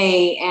the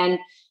day. And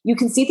you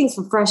can see things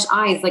from fresh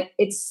eyes. Like,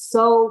 it's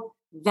so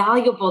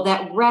valuable,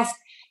 that rest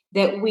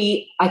that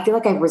I feel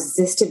like I've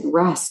resisted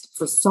rest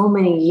for so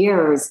many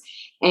years.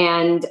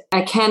 And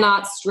I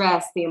cannot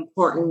stress the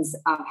importance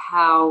of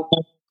how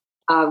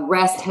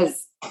rest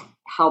has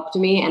helped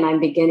me, and I'm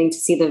beginning to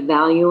see the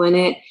value in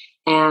it.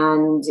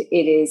 And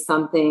it is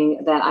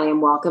something that I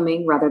am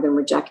welcoming rather than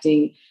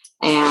rejecting.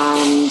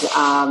 And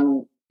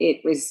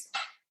it was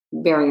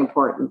very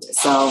important.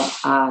 So,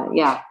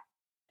 yeah.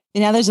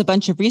 And now there's a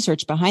bunch of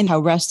research behind how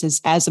rest is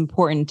as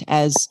important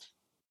as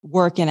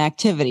work and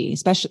activity,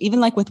 especially even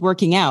like with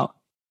working out,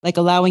 like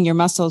allowing your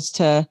muscles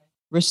to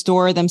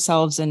restore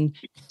themselves and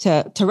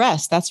to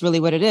rest. That's really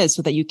what it is,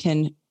 so that you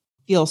can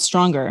feel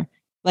stronger.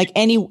 Like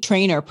any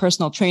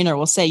personal trainer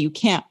will say, you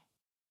can't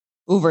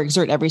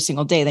overexert every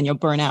single day, then you'll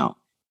burn out.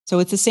 So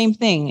it's the same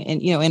thing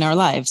in our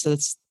lives. So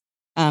it's,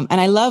 and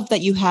I love that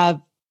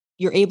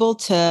you're able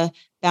to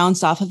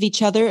bounce off of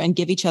each other and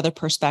give each other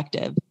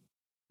perspective.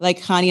 Like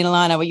Hani and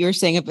Alana, what you were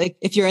saying,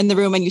 if you're in the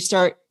room and you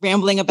start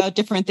rambling about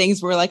different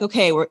things, we're like,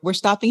 okay, we're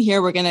stopping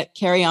here. We're going to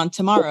carry on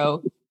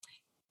tomorrow.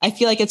 I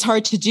feel like it's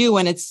hard to do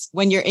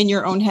when you're in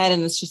your own head,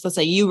 and it's just, let's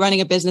say you running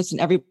a business and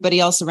everybody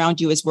else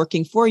around you is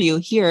working for you.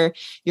 Here,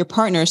 your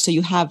partners. So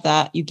you have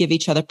that, you give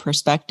each other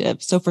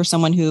perspective. So for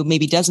someone who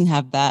maybe doesn't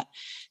have that,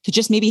 to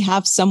just maybe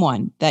have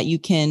someone that you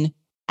can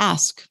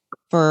ask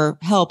for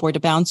help or to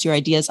bounce your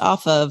ideas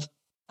off of,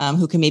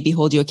 who can maybe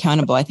hold you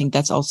accountable. I think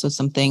that's also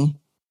something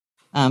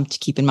to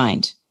keep in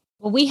mind.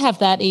 Well, we have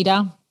that,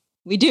 Ida.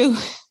 We do.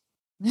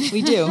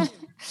 We do.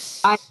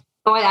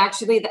 Alana,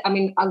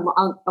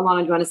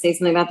 do you want to say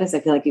something about this?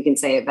 I feel like you can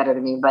say it better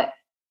than me, but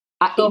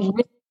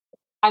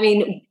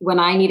when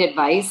I need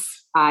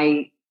advice,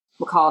 I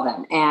will call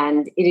them,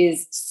 and it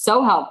is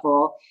so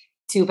helpful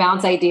to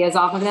bounce ideas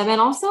off of them.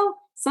 And also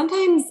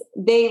sometimes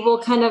they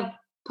will kind of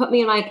put me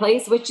in my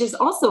place, which is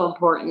also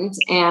important.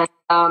 And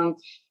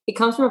it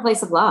comes from a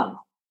place of love.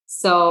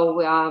 So,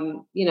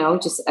 we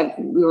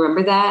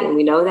remember that and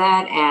we know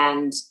that.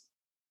 And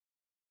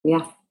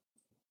yeah.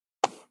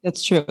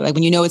 That's true. Like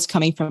when it's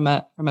coming from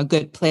a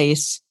good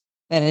place,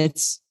 then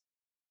it's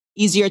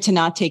easier to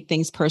not take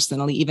things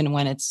personally, even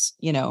when it's,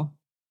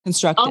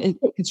 constructive.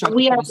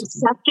 We are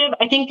receptive.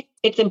 I think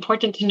it's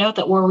important to note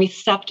that we're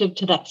receptive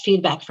to that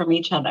feedback from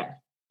each other.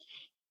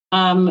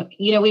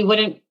 It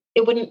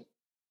wouldn't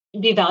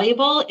be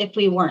valuable if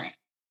we weren't.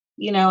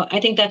 I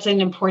think that's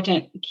an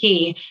important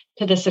key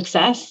to the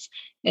success,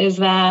 is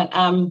that,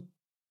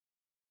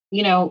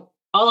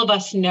 all of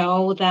us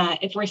know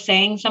that if we're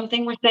saying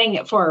something, we're saying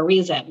it for a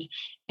reason.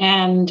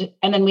 And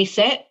then we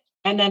sit,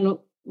 and then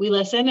we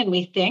listen, and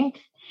we think,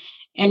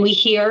 and we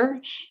hear,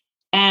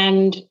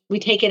 and we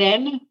take it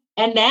in,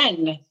 and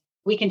then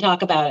we can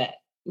talk about it.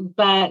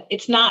 But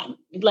it's not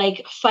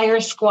like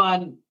fire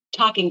squad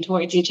talking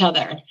towards each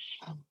other.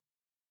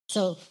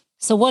 So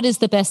what is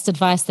the best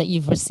advice that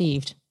you've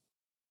received?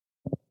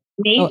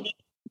 Me? Oh,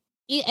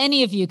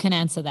 any of you can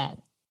answer that.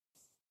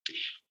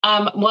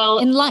 Well,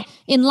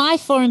 in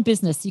life or in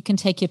business, you can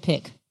take your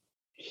pick.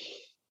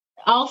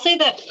 I'll say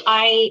that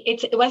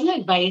it wasn't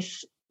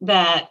advice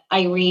that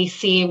I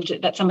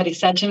received that somebody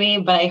said to me,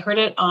 but I heard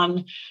it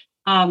on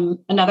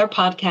another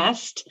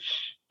podcast.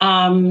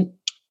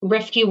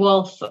 Rifki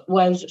Wolf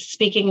was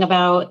speaking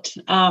about,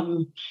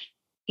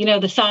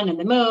 the sun and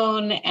the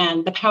moon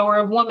and the power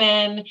of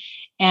woman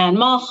and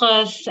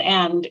Malchus.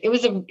 And it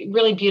was a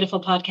really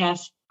beautiful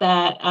podcast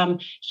that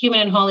Human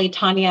and Holy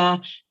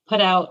Tanya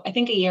put out, I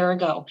think, a year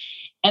ago.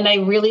 And I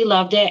really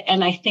loved it.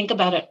 And I think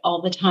about it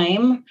all the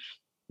time,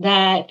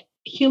 that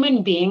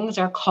human beings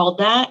are called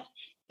that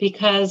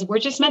because we're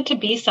just meant to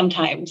be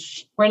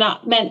sometimes. We're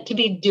not meant to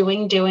be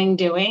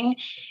doing.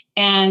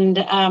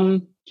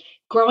 And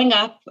growing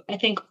up, I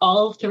think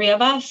all three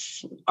of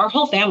us, our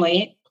whole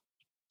family,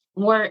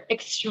 were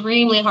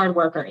extremely hard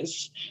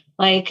workers.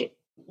 Like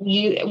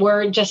we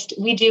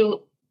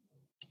do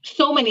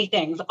so many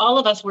things. All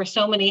of us wear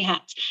so many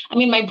hats. I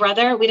mean, my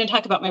brother, we didn't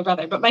talk about my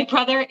brother, but my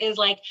brother is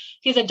like,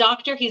 he's a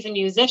doctor, he's a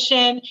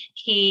musician,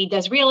 he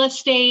does real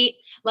estate.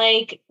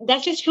 Like,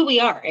 that's just who we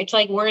are. It's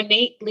like, we're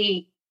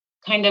innately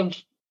kind of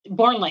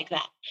born like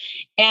that.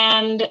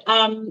 And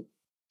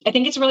I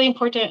think it's really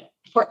important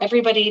for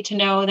everybody to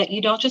know that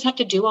you don't just have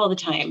to do all the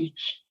time,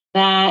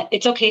 that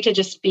it's okay to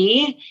just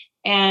be,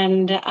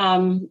 and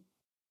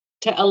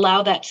to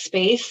allow that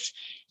space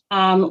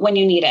when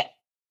you need it.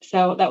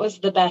 So that was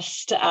the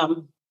best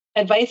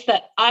advice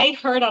that I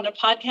heard on a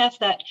podcast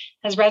that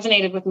has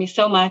resonated with me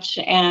so much.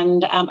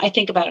 And I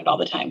think about it all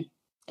the time.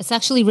 It's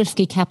actually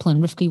Rifki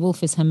Kaplan. Rifki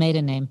Wolf is her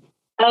maiden name.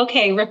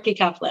 Okay, Rifki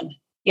Kaplan.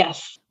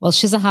 Yes. Well,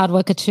 she's a hard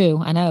worker too.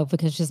 I know,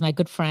 because she's my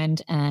good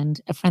friend and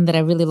a friend that I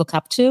really look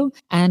up to.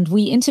 And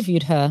we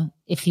interviewed her.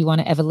 If you want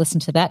to ever listen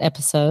to that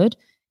episode,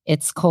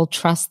 it's called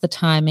Trust the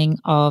Timing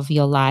of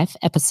Your Life,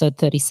 episode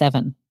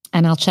 37.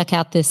 And I'll check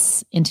out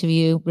this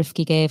interview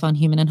Rifki gave on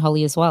Human and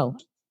Holy as well.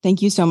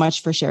 Thank you so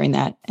much for sharing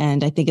that.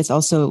 And I think it's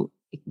also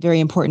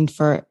very important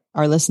for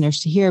our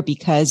listeners to hear,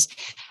 because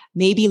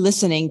maybe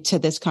listening to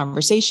this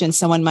conversation,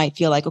 someone might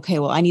feel like, okay,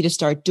 well, I need to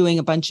start doing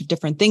a bunch of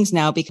different things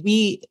now, because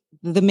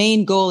the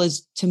main goal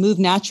is to move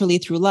naturally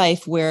through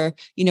life where,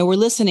 we're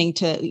listening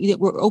to,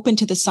 we're open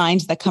to the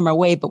signs that come our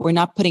way, but we're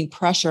not putting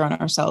pressure on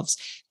ourselves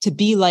to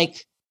be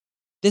like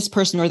this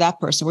person or that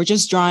person. We're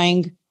just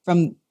drawing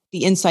from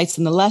the insights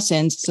and the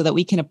lessons so that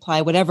we can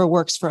apply whatever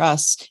works for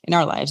us in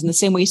our lives. In the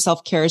same way,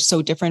 self-care is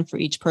so different for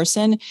each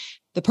person.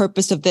 The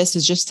purpose of this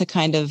is just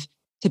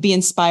to be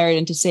inspired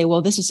and to say,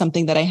 well, this is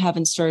something that I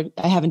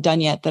haven't done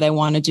yet that I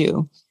want to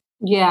do.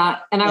 Yeah.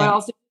 And I would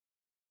also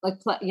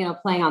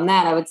playing on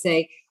that, I would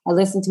say I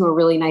listened to a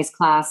really nice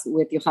class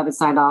with Yocheved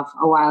Seidoff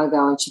a while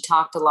ago, and she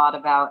talked a lot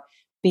about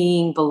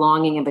being,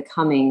 belonging, and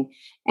becoming,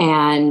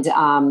 and,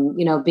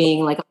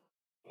 being like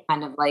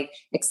kind of like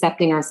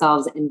accepting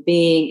ourselves and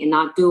being and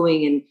not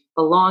doing, and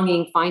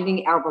belonging,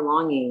 finding our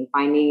belonging,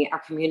 finding our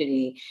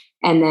community,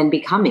 and then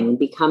becoming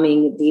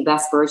the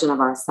best version of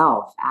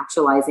ourselves,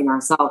 actualizing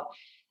ourselves.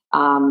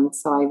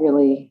 So I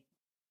really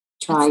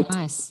tried. That's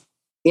nice.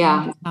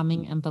 Yeah.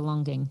 Becoming and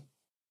belonging.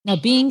 No,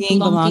 being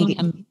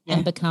belonging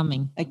and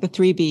becoming. Like the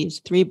 3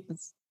 B's.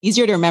 It's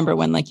easier to remember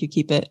when you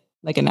keep it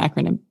like an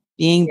acronym.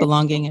 Being,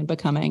 belonging, and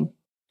becoming.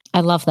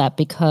 I love that,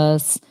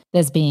 because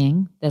there's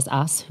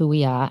us, who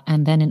we are.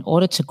 And then in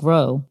order to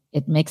grow,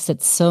 it makes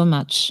it so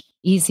much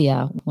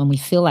easier when we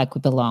feel like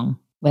we belong,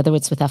 whether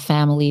it's with our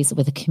families,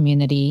 with a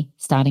community,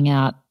 starting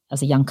out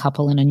as a young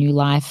couple in a new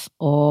life,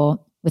 or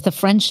with a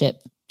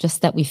friendship,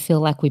 just that we feel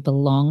like we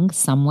belong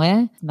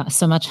somewhere. Not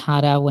so much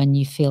harder when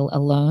you feel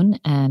alone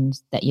and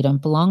that you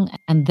don't belong.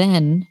 And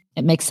then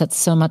it makes it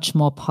so much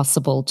more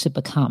possible to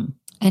become.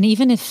 And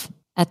even if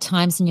at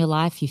times in your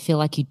life you feel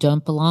like you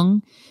don't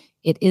belong,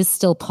 it is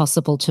still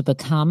possible to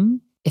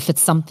become if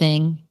it's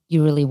something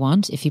you really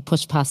want, if you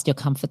push past your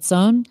comfort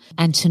zone,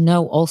 and to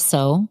know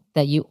also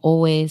that you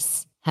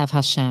always have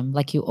Hashem,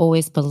 like you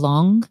always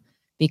belong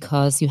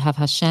because you have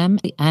Hashem,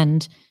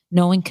 and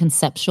knowing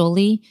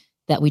conceptually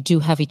that we do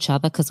have each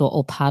other because we're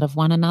all part of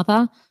one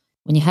another.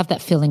 When you have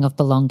that feeling of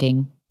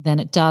belonging, then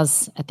it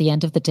does, at the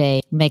end of the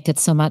day, make it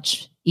so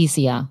much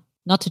easier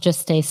not to just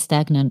stay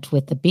stagnant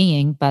with the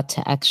being, but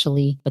to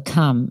actually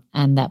become.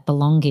 And that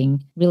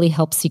belonging really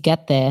helps you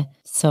get there.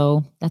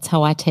 So that's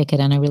how I take it.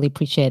 And I really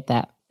appreciate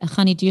that.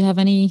 Hani, do you have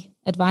any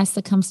advice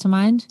that comes to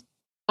mind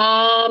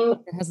that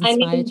has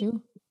inspired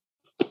you?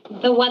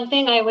 The one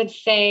thing I would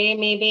say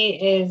maybe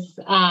is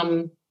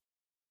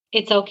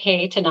it's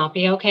okay to not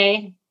be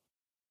okay.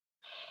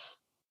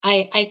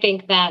 I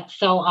think that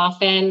so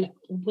often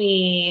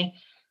we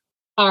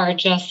are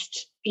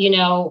just,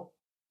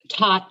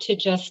 taught to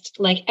just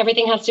like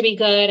everything has to be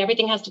good,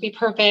 everything has to be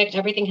perfect,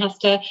 everything has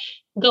to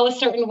go a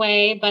certain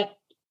way. But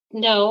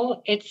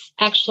no, it's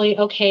actually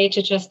okay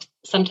to just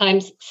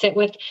sometimes sit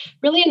with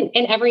really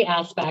in every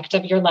aspect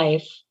of your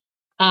life.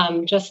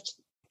 Just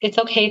it's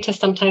okay to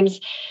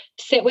sometimes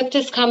sit with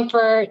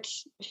discomfort,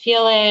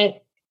 feel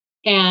it,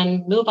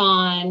 and move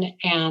on.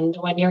 And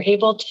when you're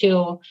able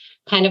to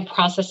kind of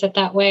process it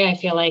that way, I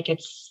feel like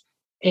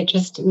it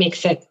just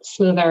makes it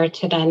smoother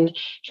to then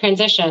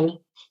transition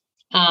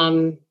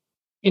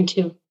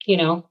into,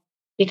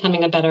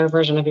 becoming a better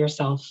version of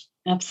yourself.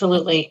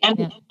 Absolutely.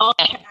 And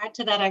also to add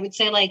to that, I would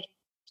say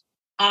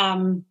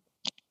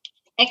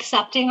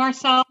accepting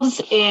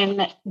ourselves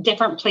in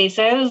different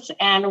places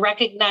and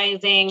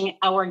recognizing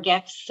our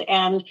gifts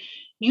and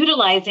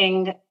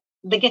utilizing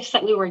the gifts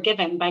that we were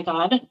given by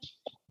God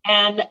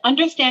and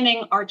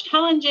understanding our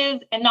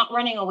challenges and not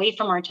running away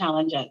from our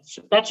challenges.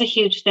 That's a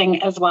huge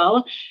thing as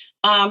well.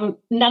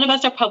 None of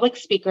us are public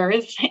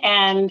speakers.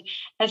 And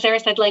as Sarah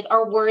said,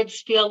 our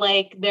words feel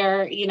like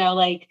they're,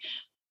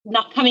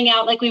 not coming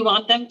out like we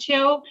want them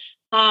to.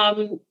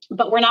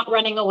 But we're not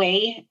running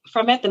away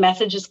from it. The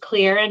message is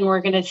clear and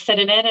we're going to sit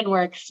in it and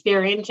we're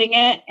experiencing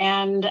it.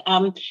 And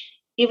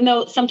even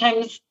though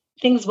sometimes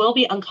things will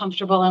be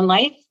uncomfortable in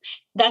life,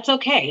 that's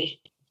okay.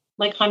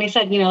 Like Hani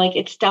said,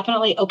 it's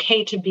definitely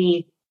okay to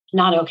be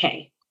not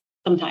okay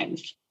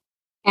sometimes.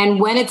 And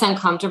when it's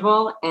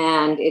uncomfortable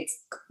and it's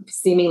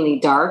seemingly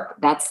dark,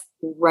 that's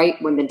right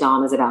when the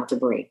dawn is about to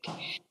break.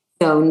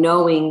 So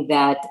knowing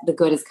that the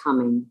good is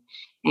coming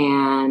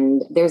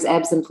and there's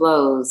ebbs and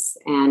flows,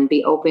 and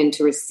be open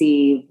to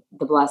receive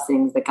the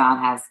blessings that God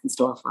has in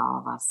store for all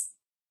of us.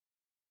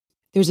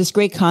 There's this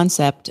great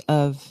concept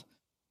of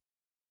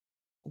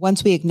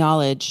once we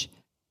acknowledge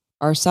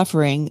our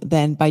suffering,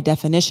 then by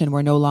definition,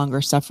 we're no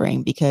longer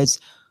suffering,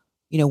 because,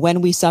 when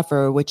we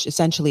suffer, which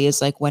essentially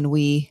is like when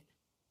we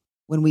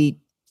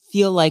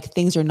feel like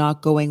things are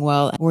not going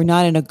well, we're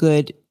not in a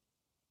good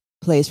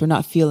place, we're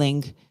not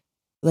feeling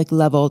like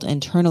leveled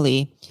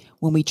internally,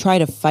 when we try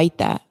to fight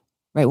that,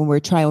 right? When we're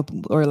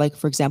trying, or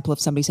for example, if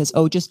somebody says,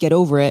 oh, just get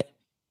over it,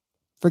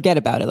 forget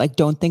about it,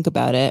 don't think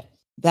about it,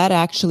 that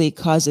actually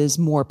causes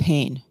more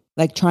pain.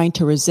 Trying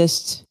to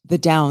resist the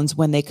downs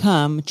when they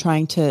come,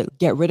 trying to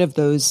get rid of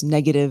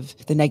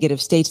the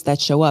negative states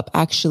that show up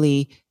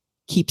actually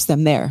keeps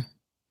them there.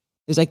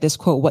 There's this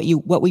quote,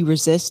 what we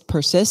resist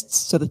persists.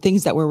 So the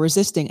things that we're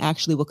resisting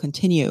actually will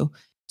continue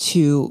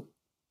to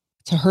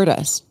hurt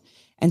us.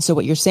 And so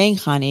what you're saying,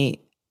 Hani,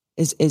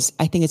 is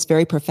I think it's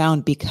very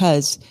profound,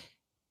 because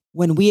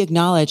when we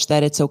acknowledge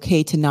that it's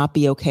okay to not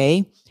be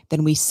okay,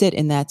 then we sit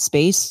in that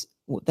space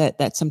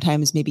that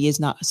sometimes maybe is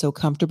not so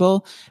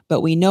comfortable,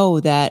 but we know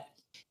that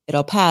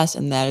it'll pass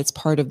and that it's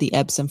part of the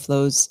ebbs and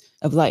flows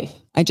of life.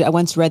 I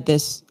once read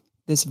this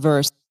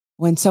verse: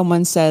 when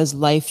someone says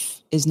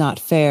life is not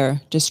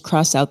fair, just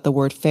cross out the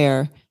word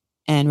fair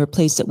and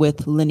replace it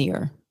with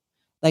linear.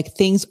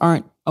 Things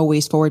aren't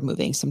always forward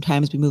moving.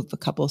 Sometimes we move a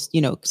couple,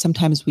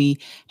 sometimes we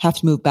have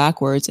to move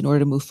backwards in order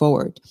to move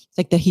forward.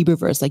 It's the Hebrew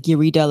verse,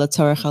 Yerida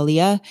l'tzarech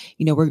aliyah,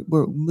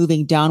 we're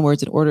moving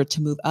downwards in order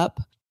to move up.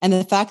 And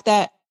the fact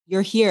that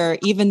you're here,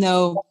 even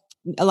though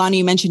Alana,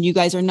 you mentioned you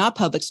guys are not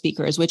public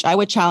speakers, which I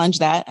would challenge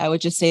that. I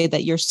would just say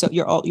that you're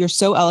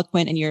so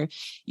eloquent, and you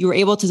were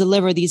able to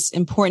deliver these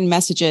important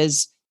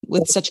messages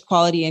with such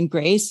quality and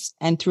grace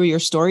and through your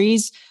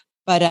stories.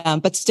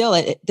 But still,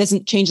 it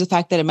doesn't change the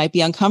fact that it might be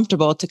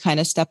uncomfortable to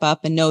kind of step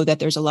up and know that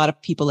there's a lot of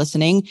people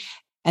listening,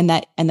 and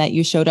that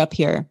you showed up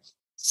here.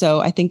 So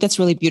I think that's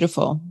really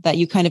beautiful that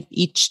you kind of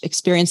each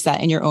experience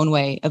that in your own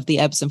way of the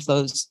ebbs and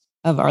flows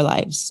of our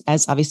lives,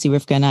 as obviously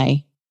Rivka and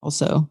I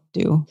also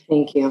do.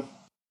 Thank you.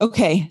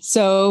 Okay,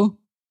 so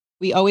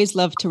we always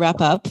love to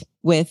wrap up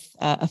with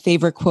a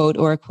favorite quote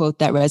or a quote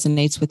that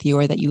resonates with you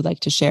or that you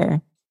like to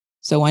share.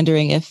 So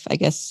wondering if, I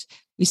guess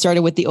we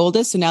started with the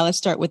oldest, so now let's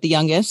start with the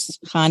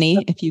youngest.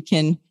 Hani, if you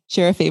can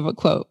share a favorite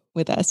quote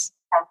with us.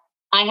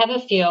 I have a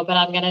few, but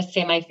I'm going to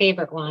say my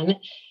favorite one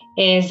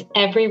is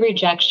every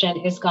rejection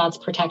is God's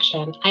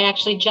protection. I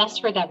actually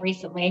just heard that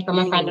recently from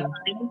a friend of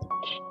mine.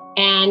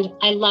 And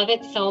I love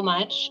it so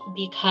much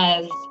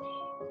because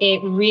it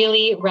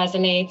really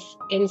resonates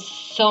in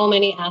so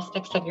many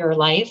aspects of your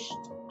life,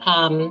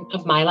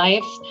 of my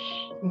life,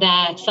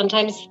 that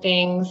sometimes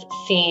things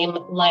seem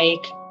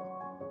like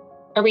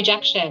a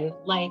rejection,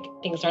 like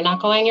things are not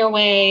going your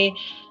way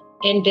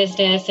in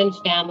business and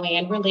family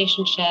and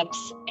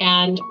relationships.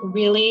 And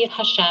really,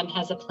 Hashem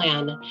has a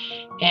plan,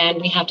 and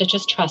we have to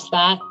just trust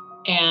that.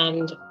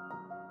 And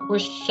we're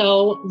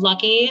so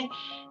lucky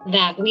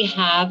that we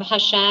have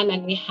Hashem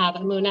and we have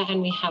Emunah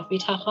and we have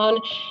Bitachon,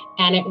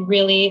 and it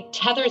really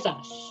tethers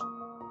us.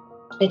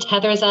 It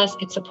tethers us,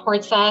 it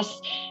supports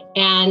us,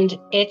 and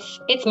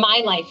it's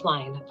my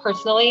lifeline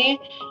personally.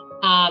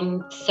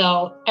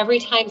 So every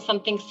time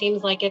something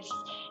seems like it's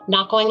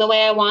not going the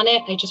way I want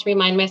it, I just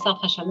remind myself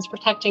Hashem is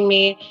protecting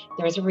me.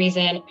 There's a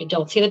reason. I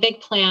don't see the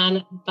big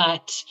plan,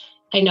 but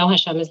I know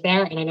Hashem is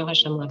there and I know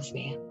Hashem loves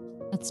me.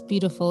 That's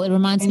beautiful. It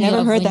reminds me. I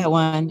never heard that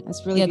one.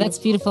 That's really beautiful. That's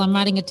beautiful. I'm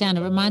writing it down.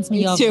 It reminds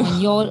me of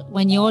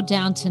when you're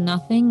down to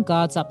nothing,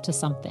 God's up to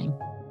something.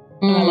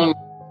 I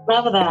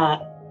love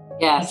that.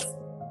 Yes.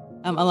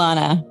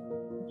 Alana.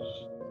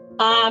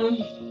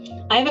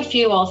 I have a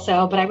few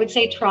also, but I would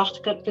say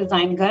tracht gut für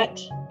sein gut.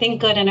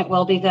 Think good and it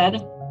will be good.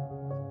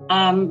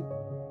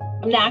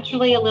 I'm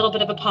naturally a little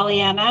bit of a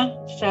Pollyanna,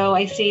 so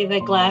I see the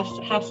glass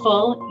half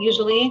full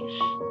usually.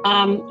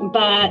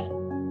 But,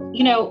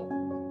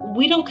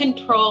 we don't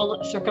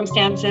control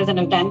circumstances and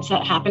events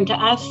that happen to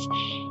us.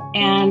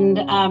 And,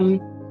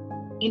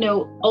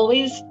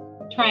 always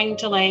trying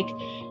to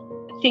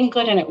think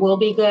good and it will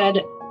be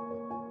good,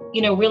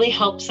 really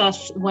helps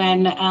us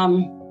when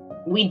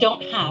we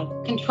don't have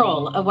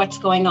control of what's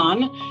going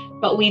on,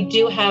 but we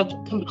do have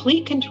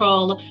complete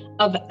control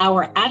of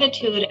our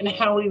attitude and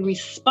how we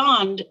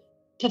respond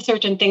to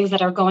certain things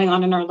that are going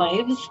on in our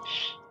lives.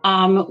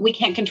 We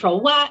can't control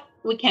what,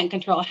 we can't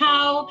control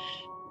how,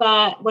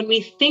 but when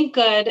we think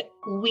good,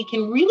 we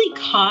can really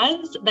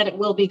cause that it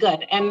will be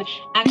good. And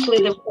actually,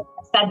 the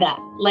said that,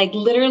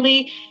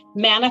 literally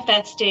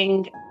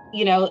manifesting,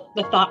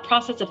 the thought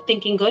process of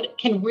thinking good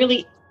can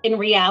really, in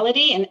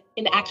reality and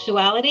in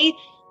actuality,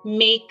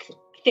 make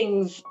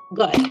things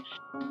good.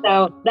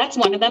 So that's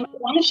one of them. I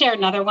want to share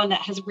another one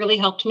that has really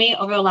helped me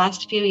over the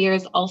last few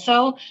years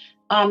also,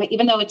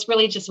 even though it's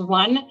really just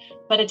one,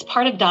 but it's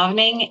part of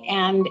davening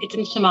and it's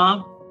in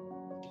Shema.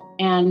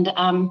 And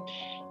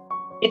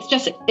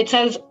it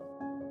says,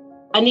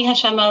 Ani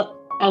Hashem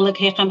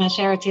Elokeichem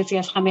asher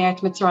hotziaschem me'eretz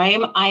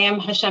Mitzrayim. I am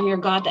Hashem, your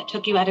God that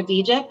took you out of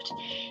Egypt,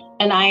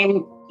 and I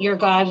am your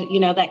God,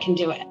 that can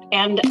do it.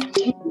 And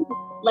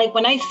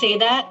when I say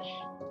that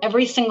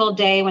every single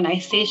day, when I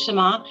say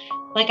Shema,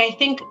 I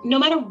think no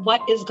matter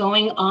what is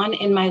going on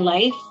in my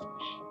life,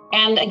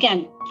 and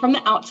again, from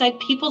the outside,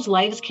 people's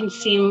lives can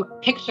seem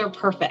picture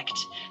perfect,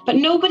 but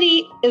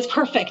nobody is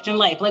perfect in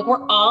life.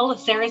 We're all,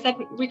 Sarah said,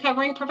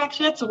 recovering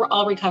perfectionists. So we're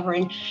all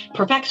recovering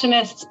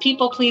perfectionists,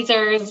 people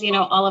pleasers,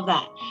 all of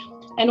that.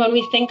 And when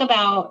we think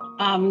about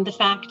the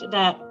fact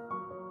that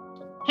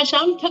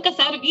Hashem took us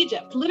out of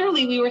Egypt,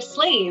 literally we were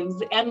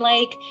slaves, and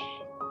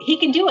he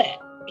can do it.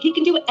 He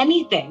can do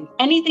anything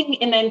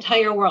in the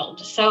entire world.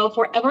 So if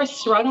we're ever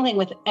struggling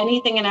with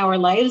anything in our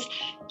lives,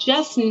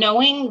 just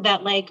knowing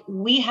that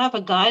we have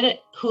a God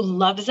who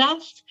loves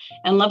us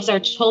and loves our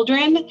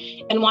children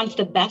and wants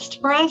the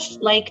best for us,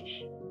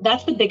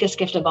 that's the biggest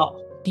gift of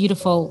all.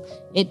 Beautiful.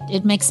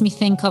 It makes me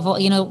think of,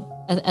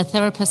 a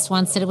therapist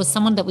once said, it was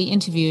someone that we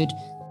interviewed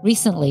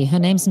recently. Her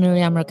name's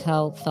Miriam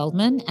Raquel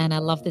Feldman, and I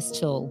love this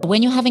tool.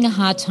 When you're having a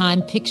hard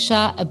time,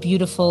 picture a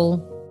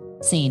beautiful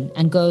scene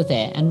and go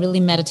there and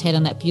really meditate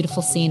on that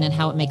beautiful scene and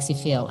how it makes you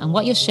feel. And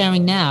what you're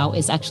sharing now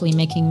is actually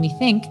making me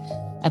think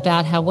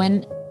about how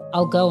when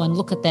I'll go and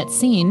look at that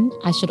scene,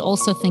 I should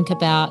also think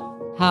about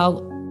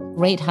how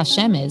great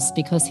Hashem is,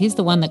 because he's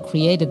the one that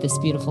created this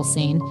beautiful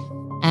scene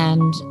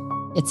and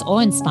it's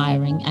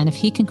awe-inspiring. And if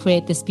he can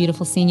create this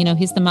beautiful scene,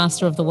 he's the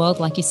master of the world.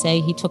 Like you say,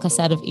 he took us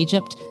out of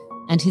Egypt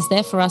and he's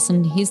there for us,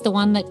 and he's the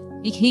one that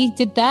he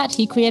did that.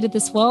 He created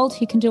this world.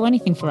 He can do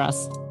anything for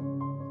us.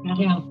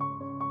 Yeah.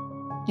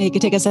 He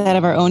could take us out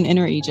of our own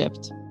inner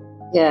Egypt.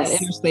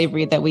 Yes. Inner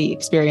slavery that we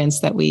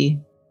experience, that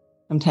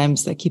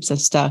keeps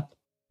us stuck.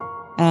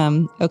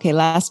 Okay.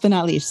 Last but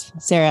not least,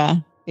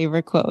 Sarah,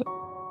 favorite quote.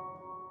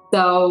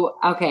 So,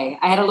 okay.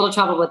 I had a little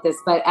trouble with this,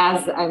 but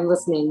as I'm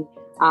listening,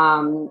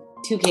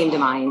 two came to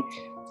mind.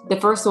 The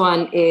first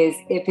one is,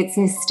 if it's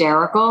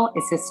hysterical,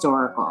 it's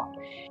historical.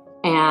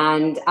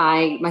 And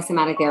my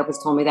somatic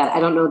therapist told me that.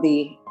 I don't know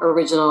the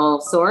original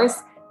source,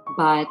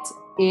 but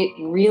it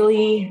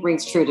really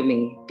rings true to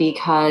me,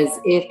 because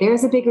if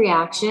there's a big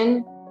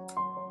reaction,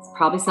 it's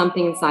probably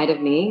something inside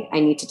of me. I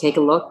need to take a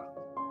look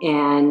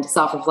and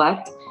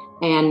self-reflect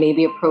and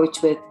maybe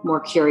approach with more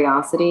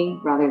curiosity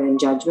rather than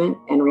judgment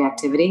and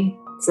reactivity.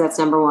 So that's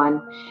number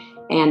one.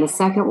 And the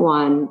second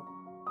one,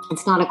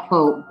 it's not a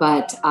quote,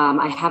 but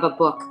I have a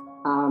book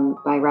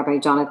by Rabbi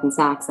Jonathan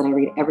Sachs that I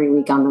read every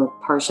week on the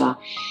Parsha.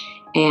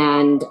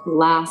 And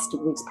last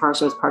week's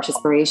Parsha was Parsha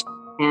Inspiration.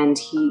 And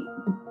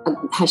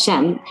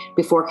Hashem,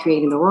 before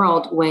creating the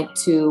world, went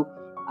to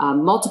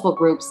multiple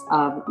groups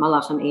of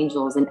malachim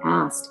angels and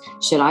asked,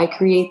 should I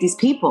create these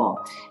people?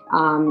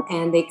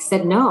 And they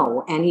said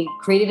no. And he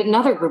created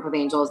another group of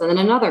angels and then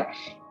another.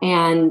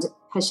 And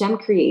Hashem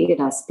created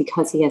us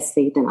because he has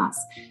faith in us.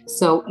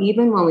 So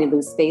even when we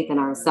lose faith in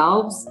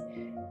ourselves,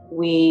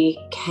 we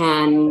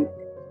can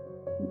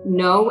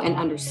know and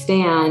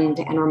understand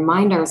and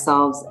remind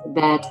ourselves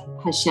that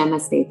Hashem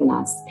has faith in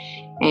us.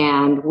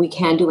 And we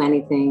can do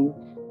anything,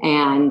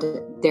 and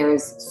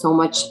there's so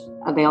much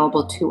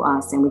available to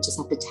us, and we just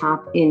have to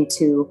tap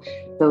into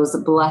those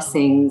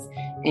blessings,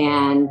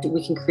 and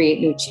we can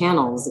create new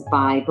channels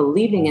by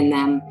believing in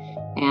them,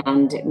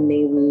 and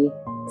may we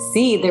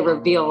see the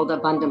revealed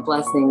abundant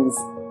blessings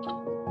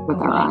with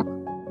our eyes.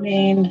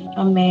 Amen.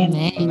 Amen.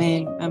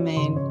 Amen.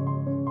 Amen.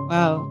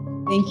 Wow.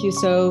 Thank you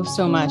so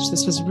much.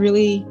 This was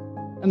really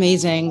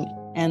amazing,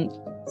 and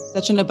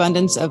such an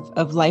abundance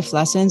of life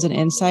lessons and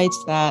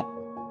insights that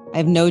I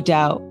have no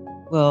doubt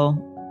will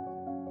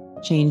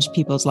change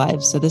people's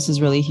lives. So this is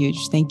really huge.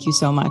 Thank you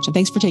so much. And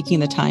thanks for taking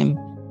the time.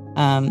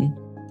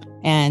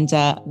 And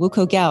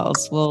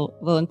WUKOGALS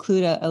will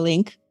include a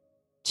link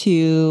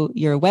to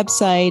your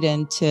website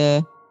and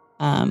to,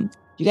 do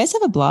you guys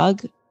have a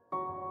blog?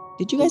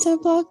 Did you guys have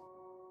a blog?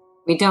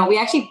 We don't.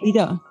 We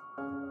don't.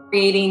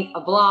 creating a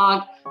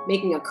blog,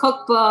 making a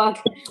cookbook.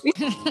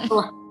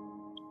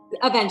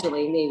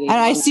 Eventually, maybe. And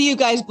I see you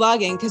guys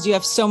blogging because you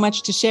have so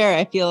much to share.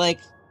 I feel like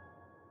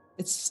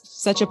it's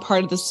such a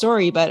part of the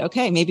story, but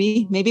okay,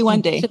 maybe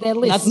one day. Not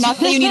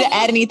that you need to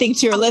add anything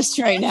to your list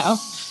right now,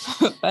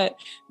 but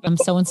I'm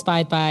so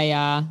inspired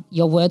by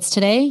your words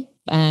today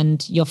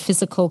and your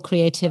physical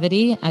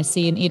creativity. I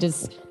see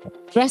Anita's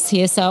dress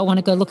here, so I want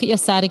to go look at your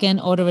site again,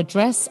 order a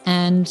dress,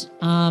 and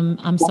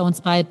I'm so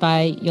inspired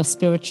by your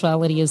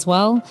spirituality as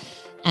well,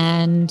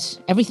 and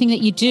everything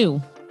that you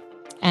do,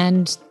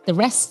 and the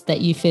rest that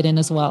you fit in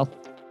as well,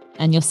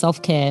 and your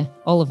self-care,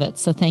 all of it.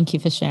 So thank you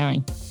for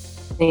sharing.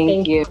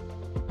 Thank you.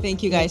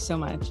 Thank you guys so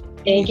much.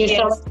 Thank you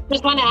so much. I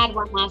just want to add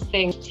one last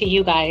thing to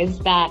you guys,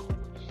 that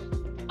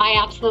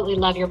I absolutely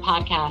love your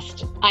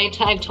podcast.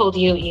 I've told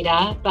you,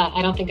 Ida, but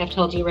I don't think I've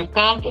told you,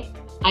 Rivka.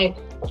 I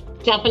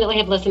definitely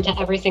have listened to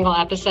every single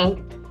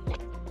episode.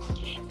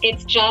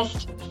 It's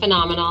just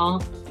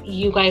phenomenal.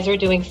 You guys are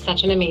doing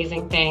such an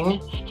amazing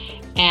thing,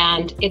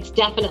 and it's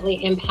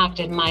definitely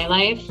impacted my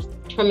life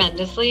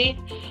tremendously.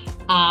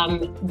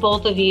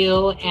 Both of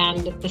you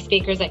and the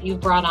speakers that you've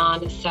brought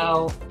on.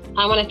 So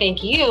I want to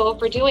thank you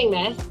for doing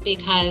this,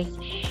 because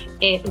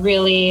it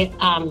really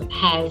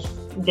has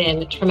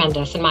been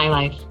tremendous in my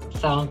life.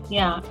 So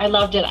yeah, I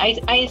loved it.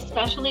 I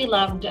especially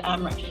loved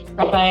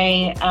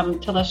Rabbi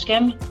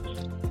Talishkin.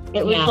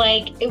 It was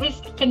it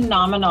was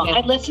phenomenal. Yeah.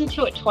 I listened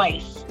to it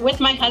twice with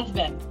my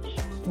husband.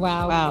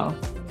 Wow.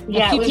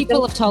 Yeah, a few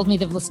people have told me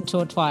they've listened to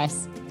it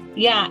twice.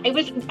 Yeah, it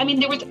was, I mean,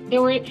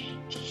 there were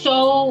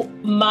so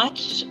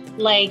much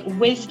like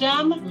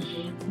wisdom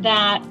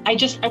that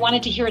I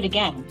wanted to hear it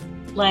again.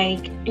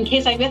 Like, in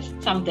case I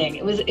missed something.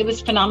 It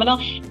was phenomenal.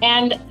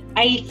 And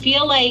I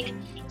feel like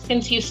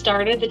since you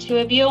started, the two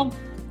of you,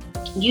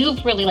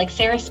 you've really, like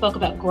Sarah spoke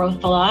about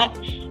growth a lot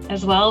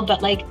as well,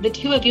 but like the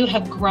two of you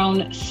have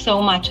grown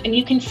so much, and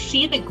you can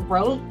see the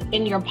growth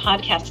in your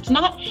podcast. It's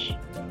not,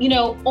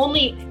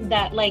 only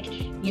that like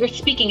your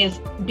speaking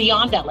is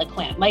beyond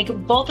eloquent. Like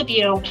both of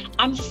you,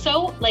 I'm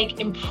so like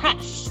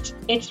impressed.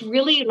 It's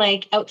really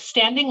like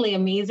outstandingly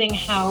amazing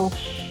how,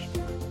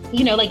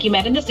 like you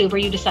met in this Uber,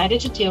 you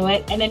decided to do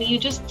it, and then you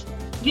did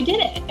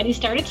it, and you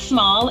started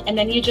small, and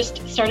then you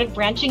just started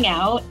branching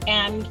out.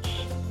 And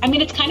I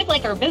mean, it's kind of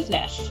like our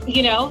business,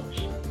 your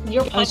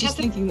podcast. I was just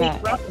thinking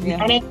that.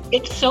 Yeah. And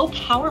it's so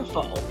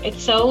powerful.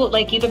 It's so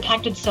like you've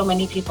impacted so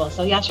many people.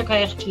 So yasher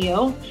koach to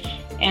you,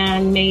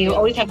 and may you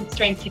always have the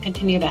strength to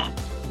continue that.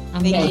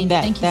 Thank you.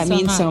 That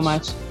means so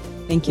much.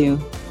 Thank you.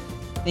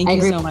 Thank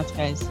you so much,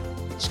 guys.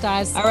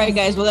 All right,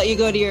 guys, we'll let you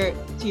go to your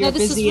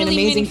busy and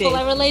amazing day.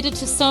 I related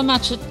to so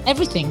much,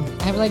 everything.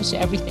 I related to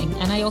everything.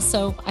 And I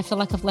feel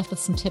like I've left with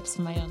some tips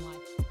for my own life.